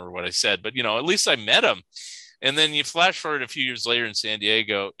even remember what I said, but you know, at least I met him. And then you flash forward a few years later in San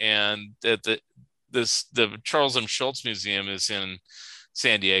Diego, and at the Charles M. Schulz Museum is in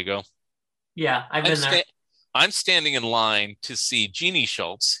San Diego. Yeah, I've been there. I'm standing in line to see Jeannie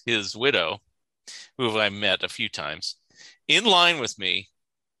Schulz, his widow, who I met a few times, in line with me.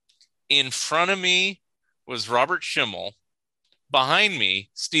 In front of me was Robert Schimmel. Behind me,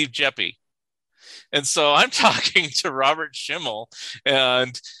 Steve Geppi. And so I'm talking to Robert Schimmel,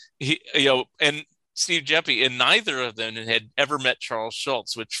 and and Steve Geppi, and neither of them had ever met Charles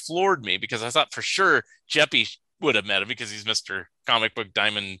Schulz, which floored me because I thought for sure Geppi would have met him because he's Mr. Comic Book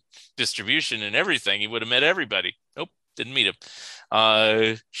Diamond Distribution and everything. He would have met everybody. Nope, didn't meet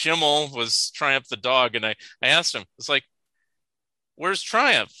him. Schimmel was Triumph the dog, and I asked him, it's like, where's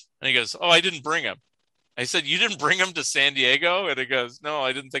Triumph? And he goes, oh, I didn't bring him. I said, you didn't bring him to San Diego? And he goes, no,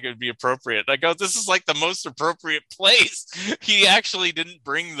 I didn't think it would be appropriate. I go, this is like the most appropriate place. He actually didn't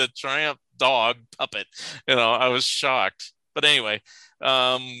bring the Triumph dog puppet. You know, I was shocked. But anyway,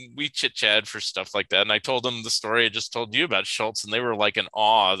 we chit-chatted for stuff like that. And I told them the story I just told you about Schulz, and they were like in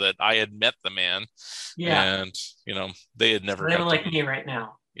awe that I had met the man. Yeah. And, you know, they had never. They were like me right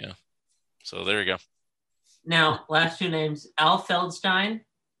now. Yeah. So there you go. Now, last two names, Al Feldstein.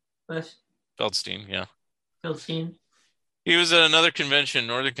 Feldstein, yeah. Feldstein. He was at another convention in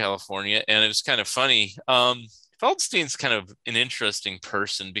Northern California, and it was kind of funny. Feldstein's kind of an interesting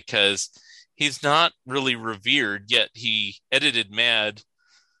person because he's not really revered, yet he edited Mad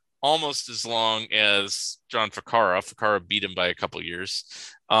almost as long as John Ficarra. Ficarra beat him by a couple years.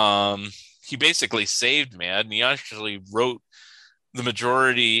 He basically saved Mad, and he actually wrote the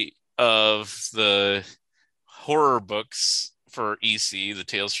majority of the horror books for EC, the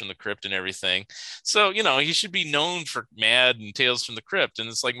Tales from the Crypt and everything. So, you know, he should be known for Mad and Tales from the Crypt. And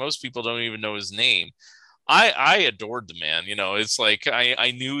it's like most people don't even know his name. I adored the man. You know, it's like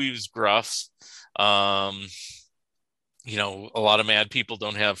I knew he was gruff. You know, a lot of Mad people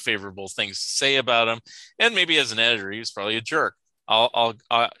don't have favorable things to say about him. And maybe as an editor, he was probably a jerk.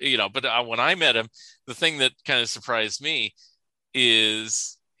 You know, but when I met him, the thing that kind of surprised me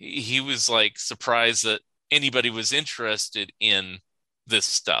is he was like surprised that anybody was interested in this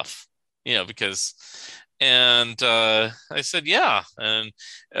stuff, you know, because, and I said, yeah. And,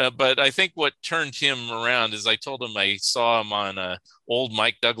 but I think what turned him around is I told him I saw him on a old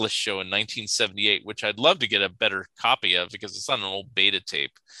Mike Douglas show in 1978, which I'd love to get a better copy of because it's on an old beta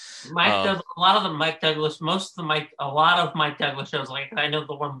tape. A lot of Mike Douglas shows, like I know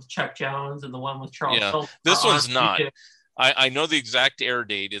the one with Chuck Jones and the one with Charles Schulz. This one's not. I know the exact air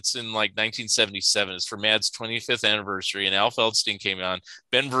date. It's in like 1977. It's for Mad's 25th anniversary, and Al Feldstein came on.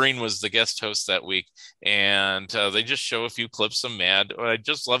 Ben Vereen was the guest host that week, and they just show a few clips of Mad. I'd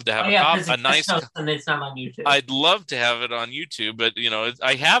just love to have a nice. And it's not on YouTube. I'd love to have it on YouTube, but you know,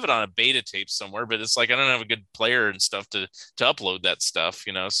 I have it on a beta tape somewhere. But it's like I don't have a good player and stuff to upload that stuff,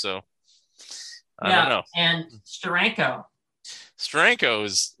 you know. So I don't know. And Steranko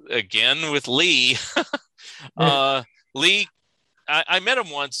is again with Lee. Lee, I met him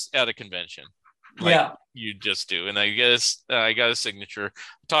once at a convention. Like you just do. And I guess I got a signature.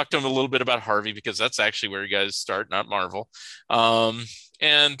 Talked to him a little bit about Harvey because that's actually where you guys start, not Marvel.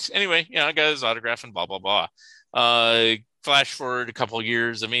 And anyway, I got his autograph and blah, blah, blah. Flash forward a couple of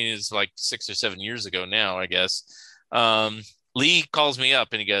years. I mean, it's like 6 or 7 years ago now, I guess. Lee calls me up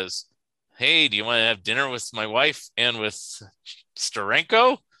and he goes, hey, do you want to have dinner with my wife and with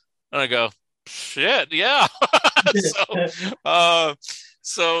Steranko? And I go, shit, yeah.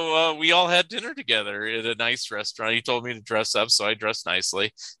 So we all had dinner together at a nice restaurant. He told me to dress up, so I dressed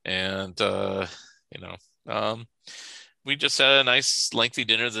nicely, and we just had a nice lengthy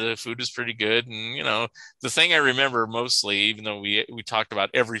dinner. The food was pretty good, and the thing I remember mostly, even though we talked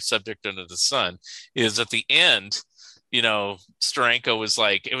about every subject under the sun, is at the end, Steranko was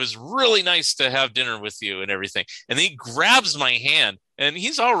like, it was really nice to have dinner with you and everything, and he grabs my hand. And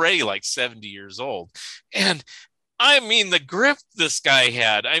he's already like 70 years old. And I mean, the grip this guy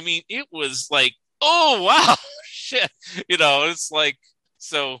had, I mean, it was like, oh, wow, shit. It's like,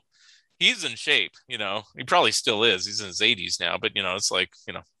 so he's in shape. You know, he probably still is. He's in his 80s now, but you know, it's like,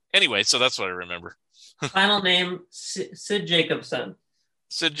 you know. Anyway, so that's what I remember. Final name, Sid Jacobson.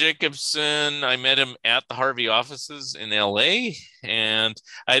 Sid Jacobson, I met him at the Harvey offices in LA, and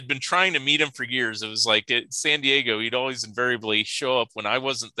I had been trying to meet him for years. It was like at San Diego, he'd always invariably show up when I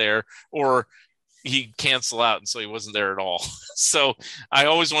wasn't there, or he'd cancel out, and so he wasn't there at all. So I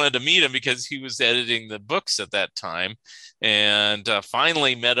always wanted to meet him because he was editing the books at that time, and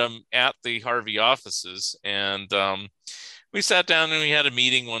finally met him at the Harvey offices. And we sat down and we had a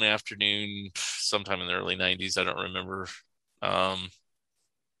meeting one afternoon, sometime in the early 90s. I don't remember.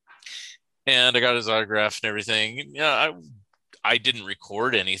 And I got his autograph and everything. Yeah, I didn't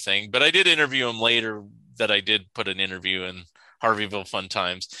record anything, but I did interview him later. That I did put an interview in Harveyville Fun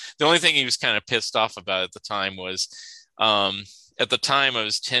Times. The only thing he was kind of pissed off about at the time was, at the time I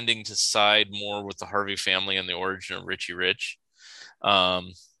was tending to side more with the Harvey family and the origin of Richie Rich.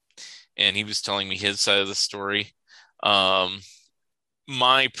 And he was telling me his side of the story.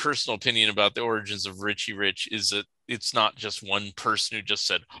 My personal opinion about the origins of Richie Rich is that it's not just one person who just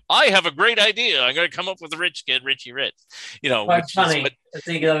said, I have a great idea, I'm going to come up with a rich kid, Richie Rich. You know, Bugs Bunny. Let's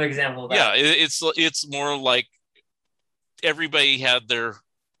take another example of that. Yeah, it's more like everybody had their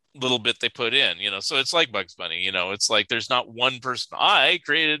little bit they put in, you know, so it's like Bugs Bunny, you know, it's like there's not one person, I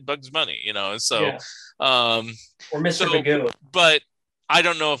created Bugs Bunny, you know, and so or Mr. Magoo. But I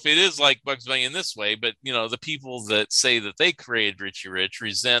don't know if it is like Bugs Bunny in this way, but you know, the people that say that they created Richie Rich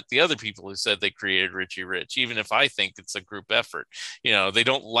resent the other people who said they created Richie Rich, even if I think it's a group effort. You know, they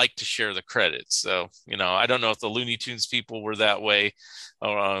don't like to share the credits. So, you know, I don't know if the Looney Tunes people were that way,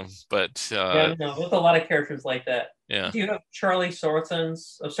 but yeah, no, there's a lot of characters like that. Yeah. Do you have Charlie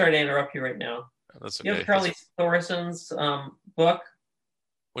Thorson's? I'm sorry to interrupt you right now. That's okay. Do you have Charlie Thorson's book?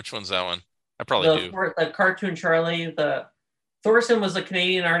 Which one's that one? I probably do. The cartoon Charlie. Thorson was a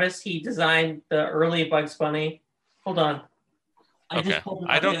Canadian artist. He designed the early Bugs Bunny. Hold on. I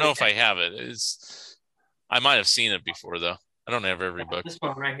don't know if I have it. I might have seen it before, though. I don't have every book. This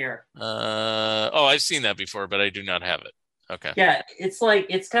one right here. I've seen that before, but I do not have it. Okay. Yeah, it's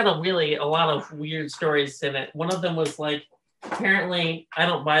kind of really a lot of weird stories in it. One of them was like, apparently, I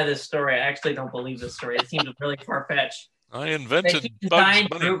don't buy this story. I actually don't believe this story. It seems really far-fetched. I invented Bugs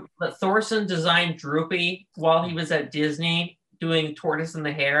Bunny. Thorson designed Droopy while he was at Disney doing Tortoise and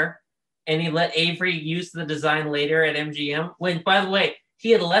the Hare, and he let Avery use the design later at MGM. When, by the way,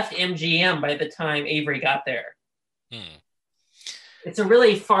 he had left MGM by the time Avery got there. It's a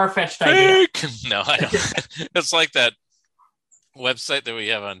really far-fetched idea. No, I don't. It's like that website that we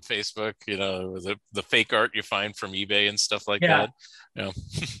have on Facebook, you know, the fake art you find from eBay and stuff like that. Yeah.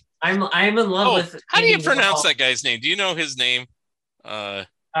 I'm in love with. How do you pronounce that guy's name? Do you know his name?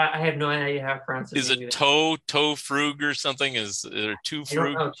 I have no idea how to pronounce it. Is it Toe Frug or something? Is there two Frug?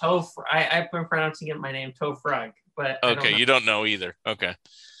 I don't know. I've been pronouncing it my name Toe Frug, but okay, you don't know either. Okay,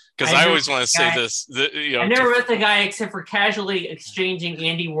 because I always want to say this. I never met the guy except for casually exchanging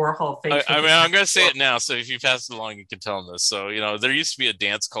Andy Warhol face. I mean, I'm going to say it now, so if you pass it along, you can tell them this. So you know, there used to be a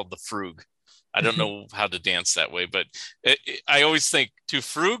dance called the Frug. I don't know how to dance that way, but I always think to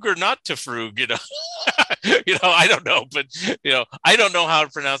frug or not to frug, you know, I don't know, but you know, I don't know how to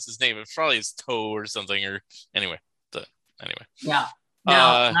pronounce his name. It probably is Toe or something, or anyway. Yeah.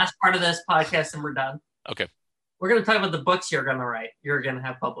 Now, last part of this podcast and we're done. Okay. We're going to talk about the books you're going to write. You're going to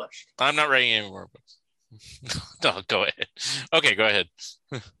have published. I'm not writing any more books. No, go ahead. Okay, go ahead.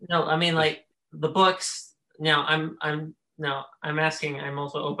 No, I mean like the books. Now I'm asking. I'm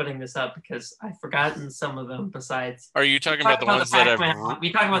also opening this up because I've forgotten some of them. Besides, are you talking about the ones that I've?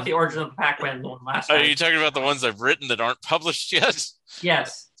 We talked about the origin of the Pac-Man one last time. Are you talking about the ones I've written that aren't published yet?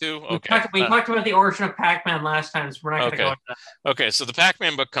 Yes. Too? Okay. We talked about the origin of Pac-Man last time, so we're not going to go into that. Okay, so the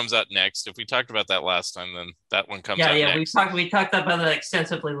Pac-Man book comes out next. If we talked about that last time, then that one comes out next. We talked about that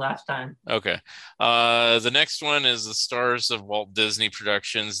extensively last time. Okay. The next one is the Stars of Walt Disney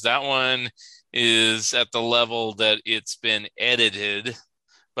Productions. That one is at the level that it's been edited,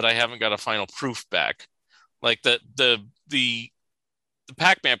 but I haven't got a final proof back. Like the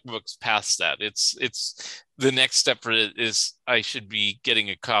Pac-Man book's past that. It's the next step for it is I should be getting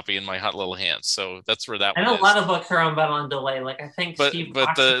a copy in my hot little hands. So that's where that one is. I know a lot of books are on delay. Like I think but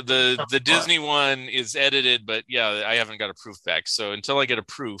the Disney one is edited, but yeah, I haven't got a proof back. So until I get a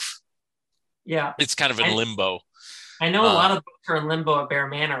proof, it's kind of in limbo. I know a lot of books are in limbo at Bear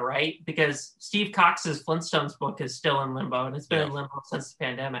Manor, right? Because Steve Cox's Flintstones book is still in limbo, and it's been in limbo since the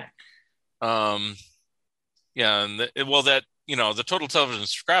pandemic. The Total Television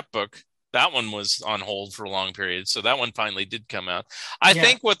Scrapbook, that one was on hold for a long period, so that one finally did come out. I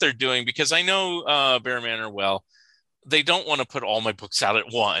think what they're doing, because I know Bear Manor well, they don't want to put all my books out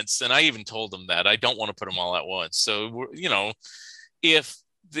at once. And I even told them that I don't want to put them all at once. So, if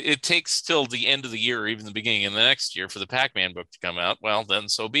it takes till the end of the year or even the beginning of the next year for the Pac-Man book to come out, well, then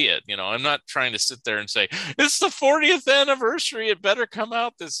so be it. I'm not trying to sit there and say, it's the 40th anniversary, it better come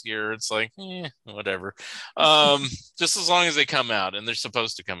out this year. It's like, whatever. Just as long as they come out, and they're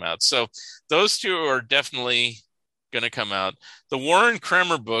supposed to come out. So those two are definitely going to come out. The Warren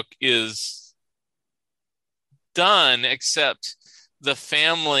Kremer book is done, except the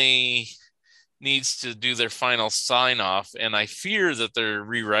family needs to do their final sign off, and I fear that they're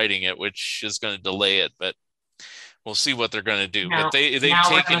rewriting it, which is going to delay it, but we'll see what they're going to do. But they've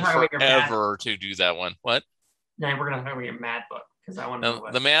taken forever to do that one. What? Now we're going to talk about your Mad book, because I want to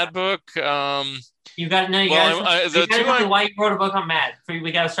know the Mad book. You got to tell me why you wrote a book on Mad.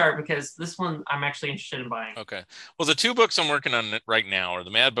 We got to start, because this one I'm actually interested in buying. Okay. Well, the two books I'm working on right now are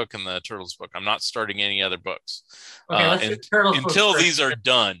the Mad book and the Turtles book. I'm not starting any other books. Okay, let's do the Turtles until these are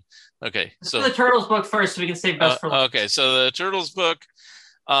done. Okay, let's do the Turtles book first, so we can save best for last. Okay, so the Turtles book,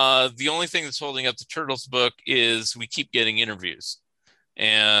 the only thing that's holding up the Turtles book is we keep getting interviews.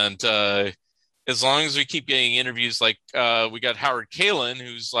 And as long as we keep getting interviews, like we got Howard Kalin,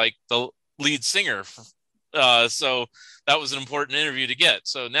 who's like the lead singer. So that was an important interview to get.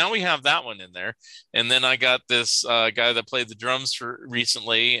 So now we have that one in there. And then I got this guy that played the drums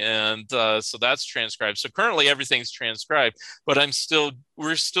recently. And so that's transcribed. So currently everything's transcribed, but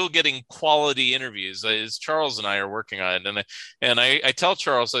we're still getting quality interviews. As Charles and I are working on it. And I tell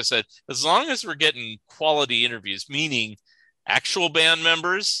Charles, I said, as long as we're getting quality interviews, meaning actual band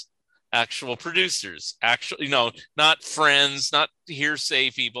members, actual producers, not friends, not hearsay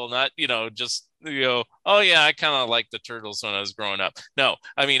people, not, just, oh yeah, I kind of liked the Turtles when I was growing up. No,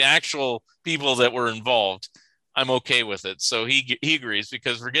 I mean, actual people that were involved. I'm okay with it. So he agrees,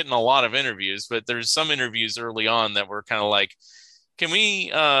 because we're getting a lot of interviews, but there's some interviews early on that were kind of like, can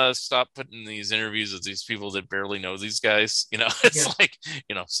we stop putting these interviews with these people that barely know these guys? It's like,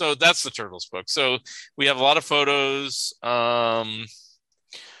 so that's the Turtles book. So we have a lot of photos.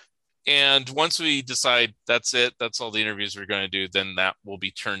 And once we decide that's it, that's all the interviews we're going to do, then that will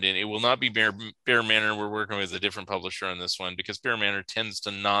be turned in. It will not be Bear Manor. We're working with a different publisher on this one, because Bear Manor tends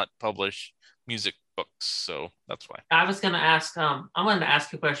to not publish music books. So that's why. I was going to ask, I wanted to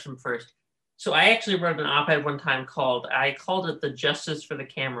ask you a question first. So I actually wrote an op-ed one time I called it The Justice for the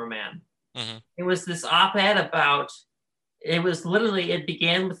Cameraman. Mm-hmm. It was this op-ed about, it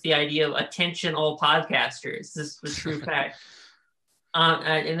began with the idea of attention all podcasters. This was true fact.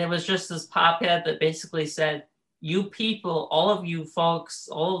 And it was just this op-ed that basically said, you people, all of you folks,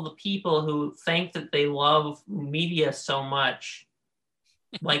 all of the people who think that they love media so much,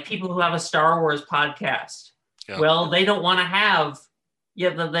 like people who have a Star Wars podcast, well, they don't want to have,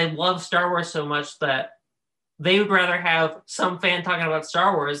 they love Star Wars so much that they would rather have some fan talking about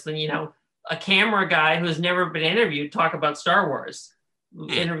Star Wars than, a camera guy who's never been interviewed talk about Star Wars.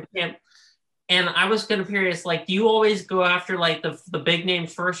 And I was kind of curious, like, do you always go after like the big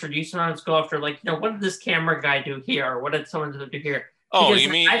names first, or do you sometimes go after like, what did this camera guy do here, or what did someone do here? Oh, because you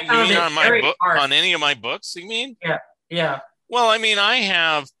mean on my book, on any of my books? You mean? Yeah. Well, I mean, I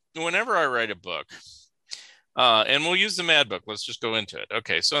have, whenever I write a book, and we'll use the Mad book. Let's just go into it.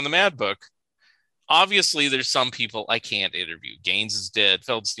 Okay, so in the Mad book, obviously there's some people I can't interview. Gaines is dead,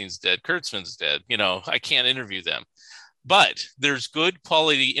 Feldstein's dead, Kurtzman's dead. I can't interview them. But there's good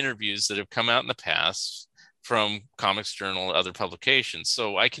quality interviews that have come out in the past from Comics Journal and other publications.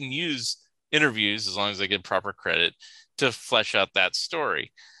 So I can use interviews, as long as I get proper credit, to flesh out that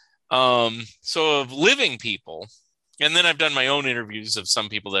story. So of living people, and then I've done my own interviews of some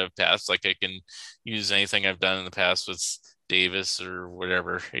people that have passed. Like I can use anything I've done in the past with Davis or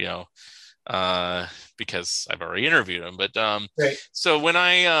whatever, because I've already interviewed him. But right. So when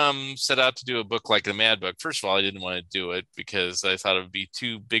I set out to do a book like the Mad book, first of all, I didn't want to do it because I thought it would be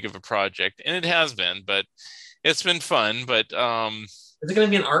too big of a project, and it has been, but it's been fun. But is it going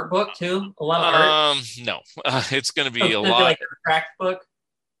to be an art book too? A lot of art? No, it's going to be a lot. Like a cracked book?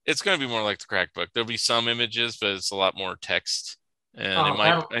 It's going to be more like the crack book. There'll be some images, but it's a lot more text. And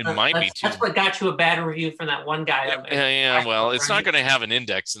it might be too. That's what got you a bad review from that one guy. Yeah. Well, it's not going to have an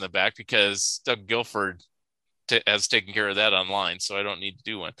index in the back because Doug Guilford has taken care of that online, so I don't need to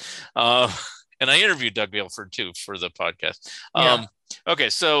do one. And I interviewed Doug Guilford too for the podcast. Okay,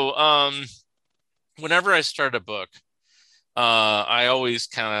 so whenever I start a book, I always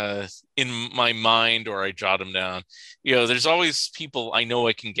kind of in my mind, or I jot them down. There's always people I know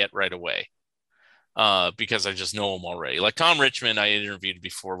I can get right away. Because I just know him already. Like Tom Richmond, I interviewed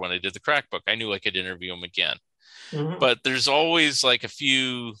before when I did the crack book. I knew I could interview him again. Mm-hmm. But there's always like a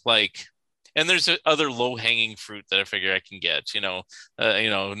few, like, and there's other low-hanging fruit that I figure I can get. No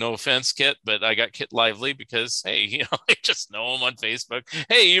offense, Kit, but I got Kit Lively because, hey, I just know him on Facebook.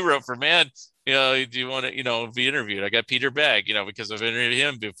 Hey, you wrote for Mad. Do you want to, be interviewed? I got Peter Bagg, because I've interviewed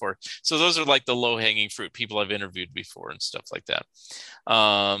him before. So those are like the low-hanging fruit, people I've interviewed before and stuff like that.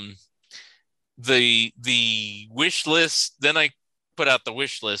 The wish list, then I put out the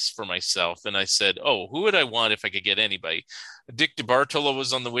wish list for myself, and I said, oh, who would I want if I could get anybody? Dick DeBartolo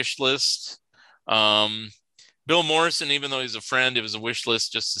was on the wish list. Bill Morrison, even though he's a friend, it was a wish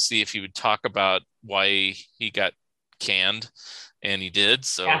list just to see if he would talk about why he got canned, and he did.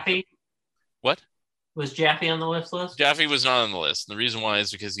 So Jaffe? What? Was Jaffe on the wish list? Jaffe was not on the list. And the reason why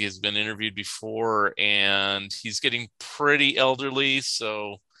is because he has been interviewed before, and he's getting pretty elderly,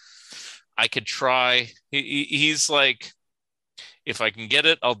 so I could try. He's like, if I can get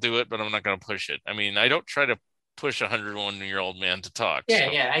it, I'll do it, but I'm not going to push it. I mean, I don't try to push a 101-year-old man to talk.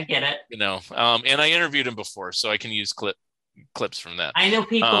 Yeah, I get it. And I interviewed him before, so I can use clips from that. I know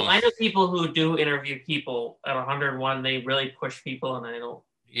people who do interview people at 101. They really push people, and I don't.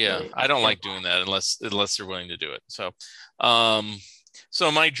 Yeah, really, I don't like doing that unless they're willing to do it. So,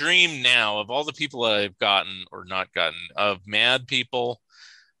 so my dream now of all the people that I've gotten or not gotten, of Mad people,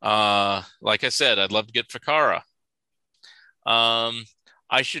 like I said, I'd love to get Ficarra.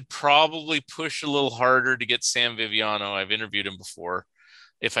 I should probably push a little harder to get Sam Viviano. I've interviewed him before.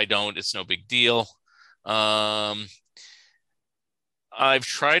 If I don't, it's no big deal. I've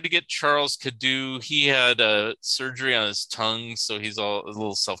tried to get Charles Cadu. He had a surgery on his tongue, so he's a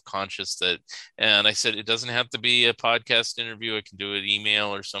little self-conscious and I said, it doesn't have to be a podcast interview. I can do it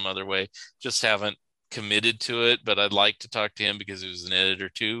email or some other way. Just haven't committed to it, but I'd like to talk to him because he was an editor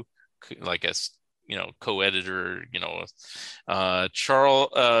too, like a co-editor, Joe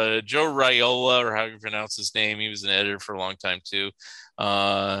Raiola, or how you pronounce his name. He was an editor for a long time too.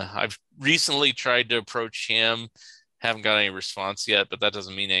 I've recently tried to approach him. Haven't got any response yet, but that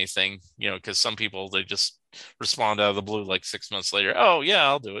doesn't mean anything, because some people, they just respond out of the blue like 6 months later. Oh yeah,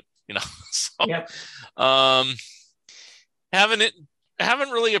 I'll do it. So, yep. Haven't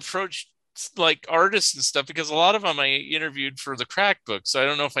really approached like artists and stuff, because a lot of them I interviewed for the Crack book, so I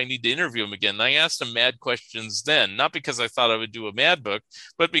don't know if I need to interview them again. And I asked them mad questions then, not because I thought I would do a mad book,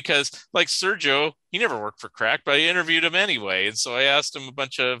 but because, like Sergio, he never worked for Crack, but I interviewed him anyway, and so I asked him a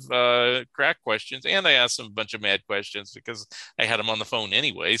bunch of Crack questions, and I asked him a bunch of mad questions because I had him on the phone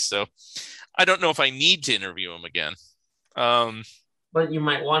anyway. So I don't know if I need to interview him again. But you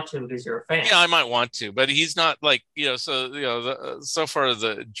might want to because you're a fan. Yeah, I might want to, but he's not like, so far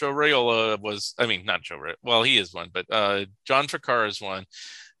the Joe Raiola was, not Joe Raiola. Well, he is one, but John Ficarra is one.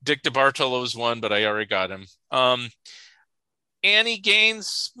 Dick DeBartolo is one, but I already got him. Annie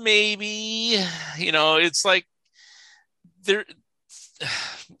Gaines, maybe, it's like there,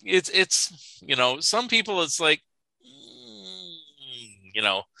 it's, some people it's like,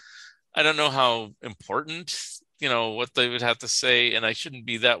 I don't know how important, what they would have to say, and I shouldn't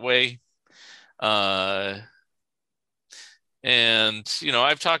be that way. And,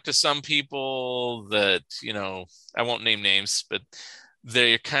 I've talked to some people that, I won't name names, but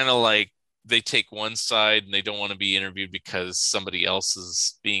they're kind of like, they take one side and they don't want to be interviewed because somebody else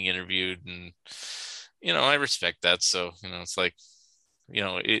is being interviewed. And, I respect that. So, it's like,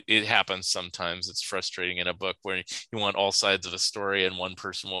 it happens sometimes. It's frustrating in a book where you want all sides of a story and one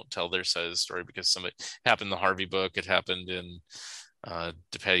person won't tell their side of the story because somebody happened in the Harvey book. It happened in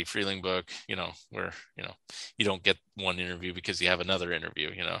DePatie Freeling book, where, you don't get one interview because you have another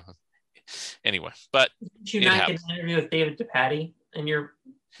interview, anyway, but did you not get an interview with David DePatie and your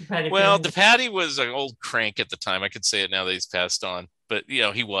DePatie? Well, DePatie was an old crank at the time. I could say it now that he's passed on, but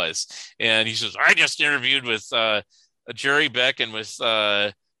he was, and he says, I just interviewed with, Jerry Beck and with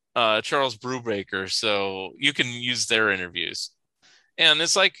Charles Brubaker, so you can use their interviews. And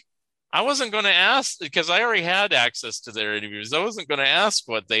it's like, I wasn't going to ask because I already had access to their interviews. I wasn't going to ask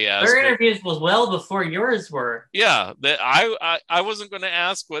what they asked. Their interviews was well before yours were. Yeah, that I wasn't going to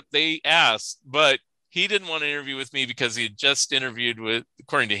ask what they asked, but he didn't want to interview with me because he had just interviewed with,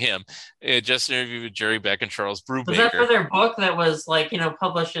 according to him, he had just interviewed with Jerry Beck and Charles Brubaker. Was that for their book that was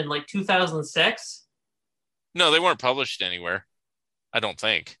published in 2006? No, they weren't published anywhere. I don't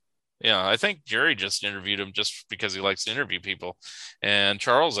think. Yeah, I think Jerry just interviewed him just because he likes to interview people. And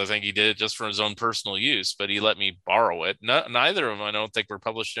Charles, I think he did it just for his own personal use, but he let me borrow it. Neither of them, I don't think, were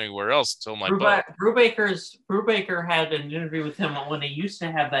published anywhere else until my book. Brubaker had an interview with him when he used to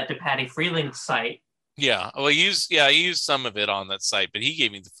have that DePatie Freeling site. Yeah, well, he used some of it on that site, but he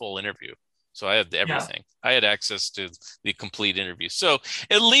gave me the full interview. So I had everything. Yeah. I had access to the complete interview. So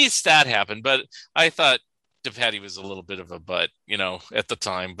at least that happened. But I thought DePatie was a little bit of a butt, at the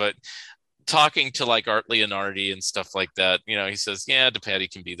time. But talking to like Art Leonardi and stuff like that, he says, yeah,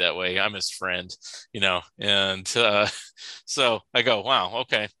 DePatie can be that way. I'm his friend, and so I go, wow,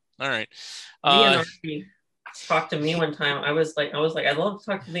 okay, all right. Leonardi talked to me one time. I was like, I'd love to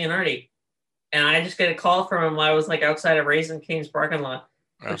talk to Leonardi. And I just get a call from him while I was like outside of Raising Cane's parking lot,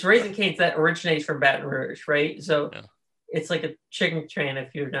 which Raising Cane's that originates from Baton Rouge, right? So it's like a chicken chain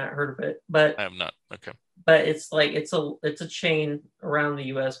if you've not heard of it. But I have not. Okay. But it's like it's a chain around the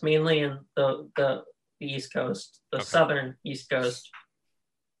U.S., mainly in the East Coast, the southern East Coast.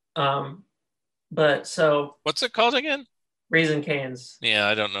 But so what's it called again? Raising Cane's. Yeah,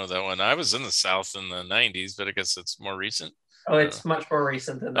 I don't know that one. I was in the South in the 90s, but I guess it's more recent. Oh, it's much more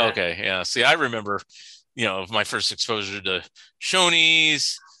recent than that. Okay, yeah. See, I remember, my first exposure to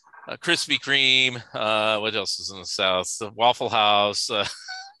Shoney's, Krispy Kreme. What else is in the South? The Waffle House.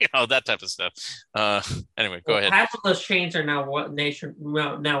 That type of stuff. Anyway, go ahead. Half of those chains are now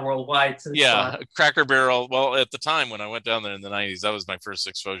now worldwide. Cracker Barrel. Well, at the time when I went down there in the 90s, that was my first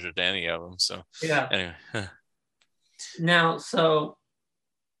exposure to any of them. So yeah. Anyway. Now, so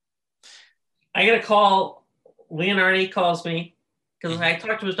I get a call. Leonardi calls me because I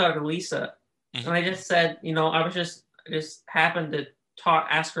talked to his daughter Lisa, and I just said, I just happened to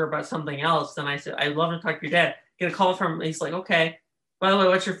ask her about something else. Then I said, I'd love to talk to your dad. Get a call from. He's like, okay. By the way,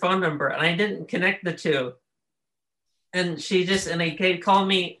 what's your phone number? And I didn't connect the two. And they called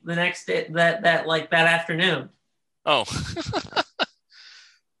me the next day that afternoon. Oh.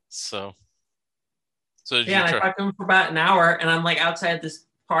 So yeah, I talked to him for about an hour, and I'm like outside this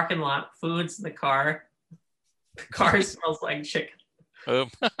parking lot, food's in the car. The car smells like chicken. Oh.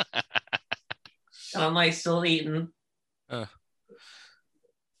 And I'm like still eating. Oh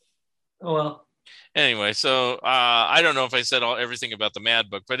well. Anyway, so I don't know if I said everything about the Mad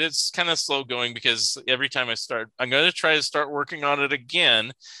book, but it's kind of slow going because every time I'm going to try to start working on it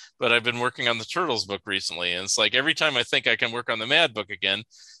again, but I've been working on the Turtles book recently. And it's like every time I think I can work on the Mad book again,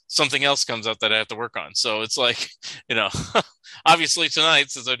 something else comes up that I have to work on. So it's like, obviously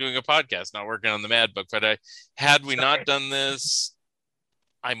tonight, since I'm doing a podcast, not working on the Mad book, but had we not done this,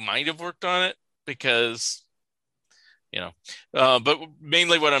 I might have worked on it because... but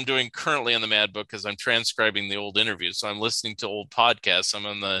mainly what I'm doing currently on the Mad book is I'm transcribing the old interviews. So I'm listening to old podcasts.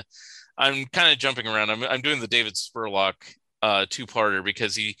 I'm kind of jumping around. I'm doing the David Spurlock two-parter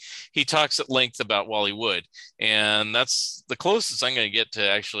because he talks at length about Wally Wood, and that's the closest I'm going to get to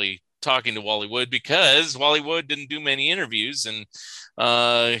actually talking to Wally Wood because Wally Wood didn't do many interviews, and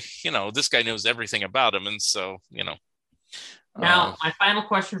this guy knows everything about him, and so Now, my final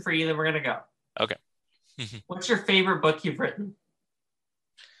question for you, then we're going to go. Okay. What's your favorite book you've written?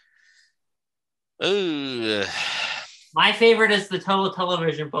 My favorite is the Total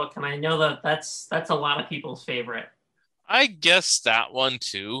Television book, and I know that's a lot of people's favorite. I guess that one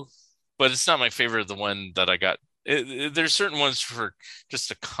too, but it's not my favorite. The one that I got. There's certain ones for just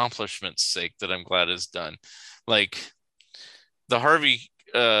accomplishment's sake that I'm glad is done, like the Harvey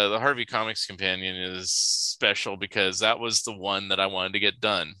Comics Companion is special because that was the one that I wanted to get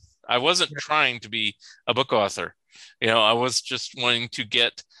done. I wasn't trying to be a book author. I was just wanting to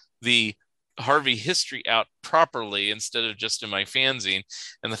get the Harvey history out properly instead of just in my fanzine.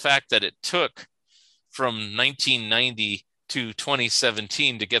 And the fact that it took from 1990 to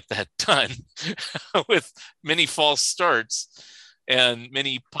 2017 to get that done with many false starts and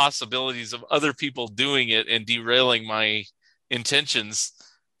many possibilities of other people doing it and derailing my intentions,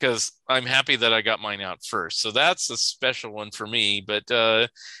 because I'm happy that I got mine out first. So that's a special one for me. But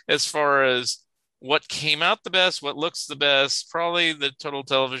as far as what came out the best, what looks the best, probably the Total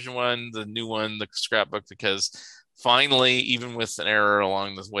Television one, the new one, the scrapbook, because finally, even with an error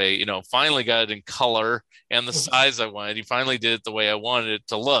along the way, finally got it in color and the size I wanted. He finally did it the way I wanted it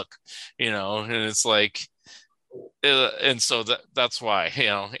to look, and it's like, and so that's why,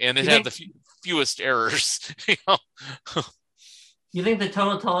 and it had the fewest errors, You think the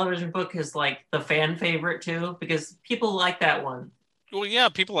Total Television book is like the fan favorite too? Because people like that one. Well, yeah,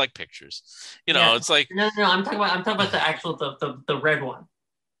 people like pictures. It's like no. I'm talking about the actual the red one.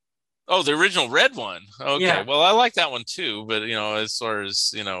 Oh, the original red one. Okay. Yeah. Well, I like that one too, but as far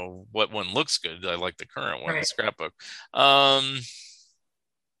as what one looks good, I like the current one, right. The scrapbook.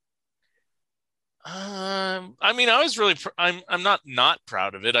 I mean, I was really, I'm not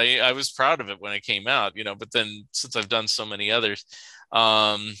proud of it. I was proud of it when it came out, but then since I've done so many others,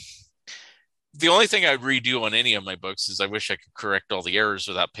 the only thing I'd redo on any of my books is I wish I could correct all the errors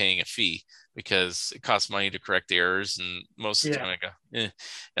without paying a fee, because it costs money to correct the errors. And most of the time I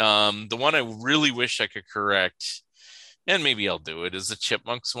go, the one I really wish I could correct, and maybe I'll do it, is the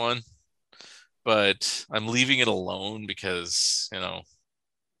Chipmunks one, but I'm leaving it alone because,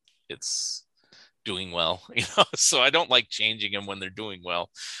 it's doing well, so I don't like changing them when they're doing well.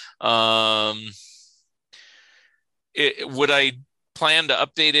 Would I plan to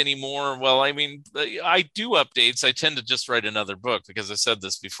update anymore? Well, I mean, I do updates. I tend to just write another book because I said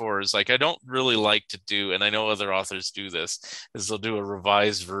this before, is like, I don't really like to do, and I know other authors do this, is they'll do a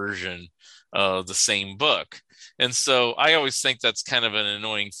revised version of the same book. And so I always think that's kind of an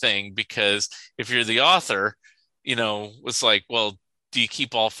annoying thing, because if you're the author, it's like, well, do you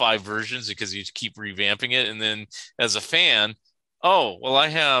keep all 5 versions because you keep revamping it? And then as a fan, oh, well, I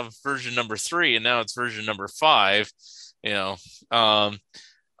have version number 3 and now it's version number 5. I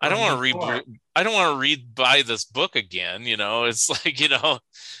don't want to read. I don't want to buy this book again. It's like,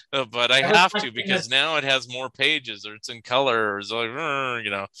 but I have to, because now it has more pages, or it's in color, or it's like,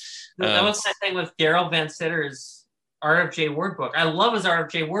 That was my thing with Daryl Van Sitter's RFJ Word book. I love his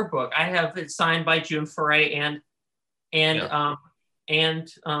RFJ Word book. I have it signed by June Foray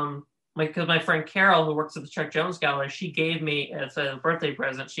because my friend Carol, who works at the Chuck Jones Gallery, she gave me as a birthday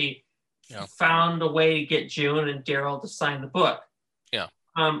present. She found a way to get June and Daryl to sign the book. Yeah.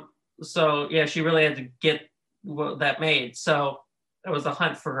 So yeah, she really had to get that made. So it was a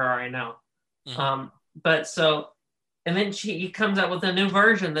hunt for her, I know. Mm-hmm. And then he comes out with a new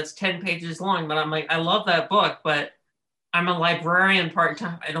version that's 10 pages long. But I'm like, I love that book, but I'm a librarian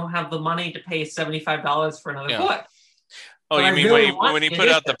part-time. I don't have the money to pay $75 for another book. Oh, you mean when he put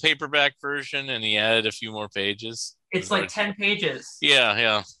out the paperback version and he added a few more pages? It's like 10 pages.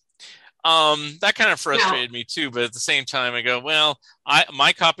 Yeah. That kind of frustrated me too, but at the same time I go, well,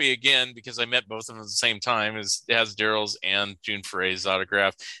 my copy, again, because I met both of them at the same time, has Daryl's and June Foray's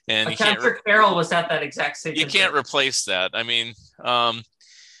autograph, and you can't. Carol was at that exact same. You can't replace that. I mean,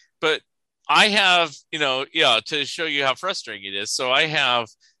 but I have, to show you how frustrating it is. So I have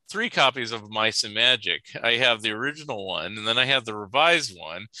 3 copies of Mice and Magic. I have the original one, and then I have the revised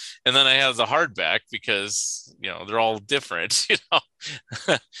one, and then I have the hardback, because they're all different,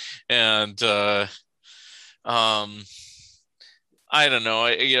 and I don't know.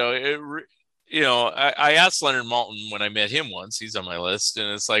 I asked Leonard Maltin when I met him once. He's on my list,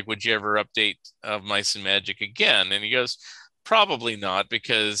 and it's like, would you ever update of Mice and Magic again? And he goes, probably not,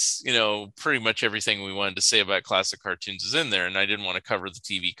 because pretty much everything we wanted to say about classic cartoons is in there, and I didn't want to cover the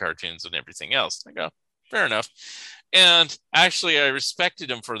TV cartoons and everything else. I go, fair enough. And actually, I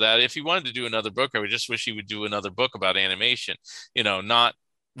respected him for that. If he wanted to do another book, I would just wish he would do another book about animation, not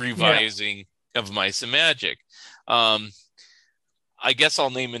revising of Mice and Magic. I guess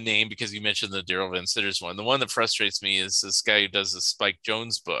I'll name a name because you mentioned the Daryl Van Sitter's one. The one that frustrates me is this guy who does the Spike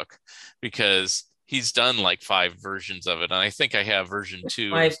Jones book, because he's done like 5 versions of it, and I think I have version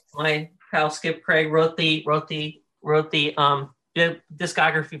 2. My pal Skip Craig wrote the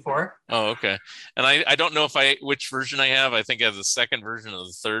discography for it. Oh, okay. And I don't know which version I have. I think I have the 2nd version or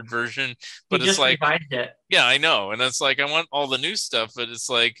the 3rd version. But it's like, it. Yeah, I know. And it's like, I want all the new stuff, but it's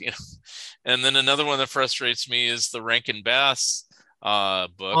like, And then another one that frustrates me is the Rankin Bass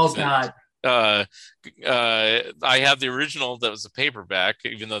book. Oh God. I have the original that was a paperback,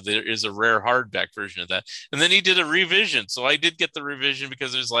 even though there is a rare hardback version of that. And then he did a revision. So I did get the revision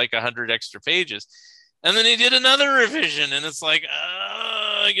because there's like 100 extra pages. And then he did another revision, and it's like,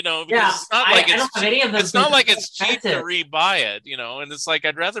 because it's not like it's not like it's cheap to rebuy it, and it's like,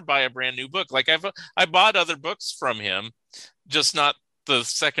 I'd rather buy a brand new book. Like I bought other books from him, just not the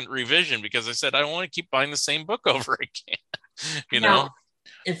 2nd revision, because I said, I don't want to keep buying the same book over again, Now,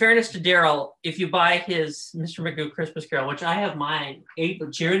 in fairness to Daryl, if you buy his Mr. Magoo Christmas Carol, which I have mine,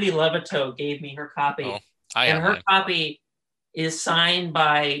 Judy Levito gave me her copy. Oh, and her copy is signed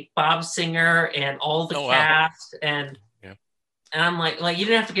by Bob Singer and all the cast. Wow. And I'm like, you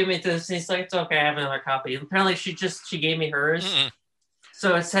didn't have to give me this. And he's like, it's okay, I have another copy. And apparently she gave me hers. Mm-mm.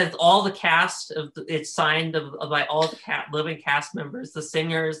 So it says all the cast it's signed by all the living cast members, the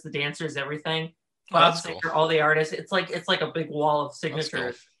singers, the dancers, everything. Bob Singer, cool. All the artists. It's like a big wall of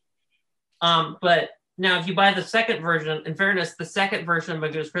signatures. Cool. But now, if you buy the 2nd version, in fairness, the 2nd version of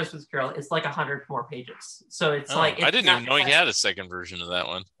Magoo's Christmas Carol is like 100 more pages. So it's I didn't even know he had a 2nd version of that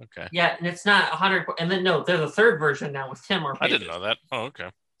one. Okay. Yeah, and it's not 100. And then there's a 3rd version now with 10 more pages. I didn't know that. Oh, okay.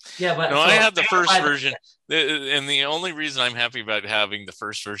 Yeah, but I had the 1st version, and the only reason I'm happy about having the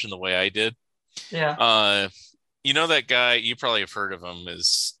 1st version the way I did. Yeah. That guy, you probably have heard of him,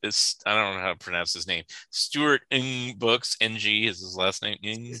 is I don't know how to pronounce his name. Stuart Ng Books, NG is his last name.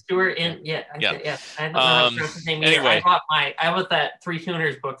 Ng. Stuart Ng, yeah. I don't know how to pronounce his name either. Anyway, I bought that Three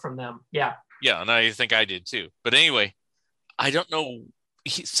Tuners book from them. Yeah. Yeah, and I think I did too. But anyway, I don't know.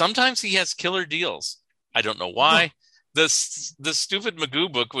 Sometimes he has killer deals. I don't know why. The stupid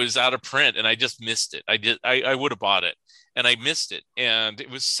Magoo book was out of print, and I just missed it. I would have bought it. and I missed it, and it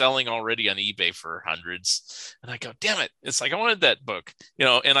was selling already on eBay for hundreds. And I go, damn it! It's like I wanted that book,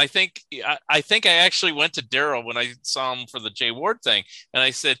 And I think I actually went to Daryl when I saw him for the Jay Ward thing, and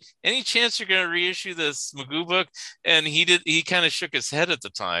I said, "Any chance you're going to reissue this Magoo book?" And he did. He kind of shook his head at the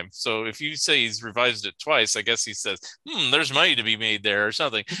time. So if you say he's revised it twice, I guess he says, "There's money to be made there," or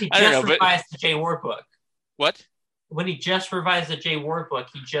something. He I don't know, just revised the Jay Ward book. What? When he just revised the Jay Ward book,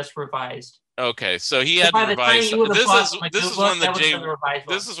 he just revised. Okay, so he hadn't revised. This is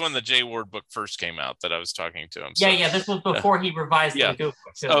when the Jay Ward book first came out that I was talking to him. So. Yeah, this was before he revised the Magoo book.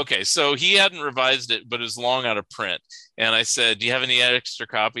 Too. Okay, so he hadn't revised it, but it was long out of print. And I said, "Do you have any extra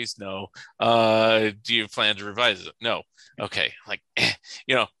copies?" No. Do you plan to revise it? No. Okay,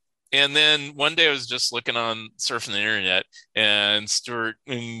 And then one day I was just surfing the internet, and Stuart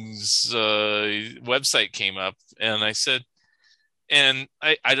Ng's website came up, and I said. And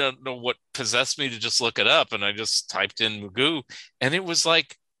I don't know what possessed me to just look it up. And I just typed in Magoo. And it was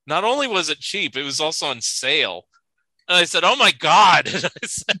like, not only was it cheap, it was also on sale. And I said, oh, my God.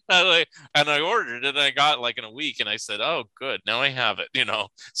 And I ordered it. And I got like in a week. And I said, oh, good. Now I have it,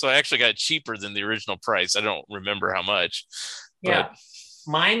 So I actually got it cheaper than the original price. I don't remember how much. Yeah. But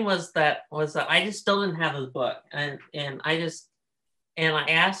mine was that I just still didn't have his book. And I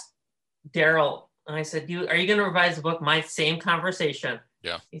asked Daryl, and I said, are you going to revise the book? My same conversation.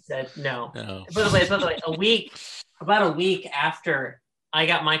 Yeah. He said, no. By the way, about a week after I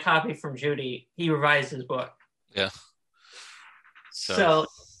got my copy from Judy, he revised his book. Yeah. So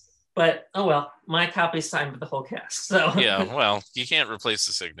but, oh well, my copy's signed with the whole cast. So yeah, well, you can't replace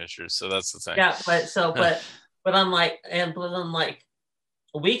the signatures. So that's the thing. Yeah, but I'm like, a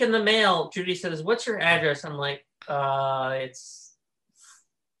week in the mail, Judy says, what's your address? I'm like, it's...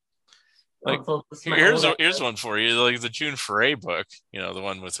 Here's one for you, like the June Foray book, the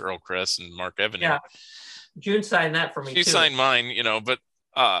one with Earl Kress and Mark Evanier. Yeah, June signed that for me. She signed mine, but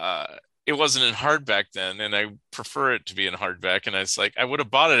it wasn't in hardback then, and I prefer it to be in hardback. And I was like, I would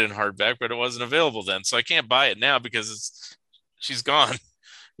have bought it in hardback, but it wasn't available then, so I can't buy it now because she's gone,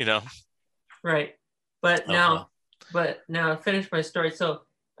 Right, but now I finished my story. So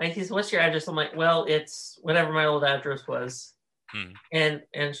he says, "What's your address?" I'm like, "Well, it's whatever my old address was." And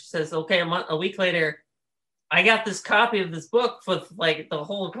she says, okay, a week later, I got this copy of this book for like the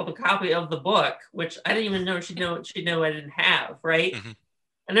whole copy of the book, which I didn't even know she knew I didn't have, right? Mm-hmm.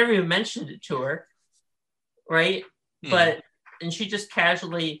 I never even mentioned it to her, right? And she just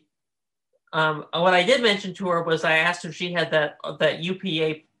casually, what I did mention to her was I asked her if she had that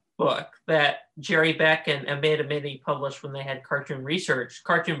UPA book that Jerry Beck and Beta Mini published when they had Cartoon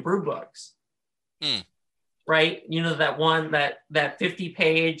Brew books. Right? That one, that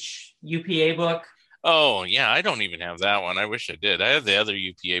 50-page UPA book. Oh, yeah. I don't even have that one. I wish I did. I have the other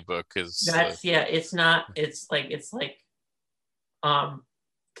UPA book because it's like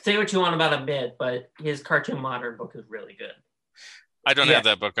say what you want about a bit, but his Cartoon Modern book is really good. I don't have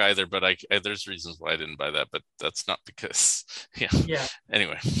that book either, but there's reasons why I didn't buy that, but that's not because yeah.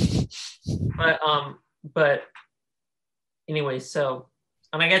 Anyway. But anyway, so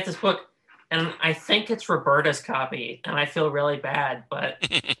I got this book. And I think it's Roberta's copy, and I feel really bad, but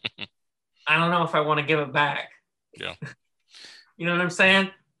I don't know if I want to give it back. Yeah. You know what I'm saying?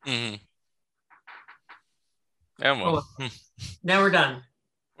 Mm-hmm. And well. Now we're done.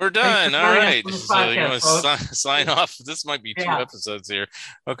 We're done. All right. So you want to sign off? This might be 2 episodes here.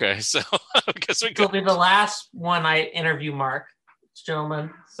 Okay. So I guess it'll be the last one I interview Mark,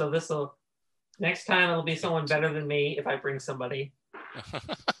 gentlemen. So next time it'll be someone better than me if I bring somebody.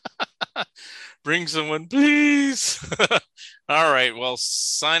 Bring someone, please. All right. Well,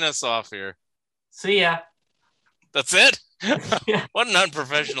 sign us off here. See ya. That's it? What an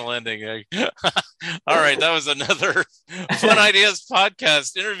unprofessional ending. All right. That was another Fun Ideas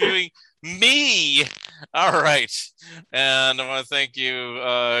podcast interviewing me. All right. And I want to thank you,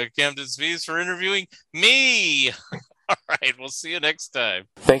 Camden Spies, for interviewing me. All right. We'll see you next time.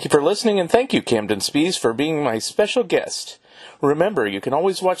 Thank you for listening, and thank you, Camden Spies, for being my special guest. Remember, you can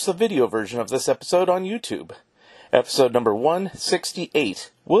always watch the video version of this episode on YouTube. Episode number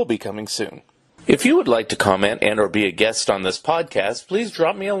 168 will be coming soon. If you would like to comment and or be a guest on this podcast, please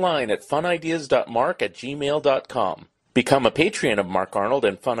drop me a line at funideas.mark@gmail.com. Become a Patreon of Mark Arnold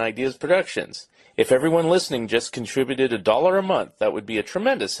and Fun Ideas Productions. If everyone listening just contributed $1 a month, that would be a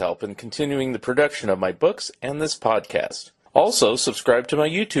tremendous help in continuing the production of my books and this podcast. Also, subscribe to my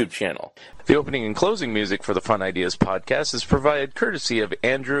YouTube channel. The opening and closing music for the Fun Ideas podcast is provided courtesy of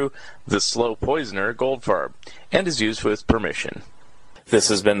Andrew the Slow Poisoner Goldfarb and is used with permission. This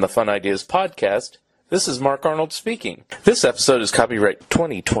has been the Fun Ideas podcast. This is Mark Arnold speaking. This episode is copyright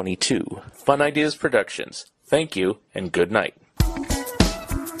 2022. Fun Ideas Productions. Thank you, and good night.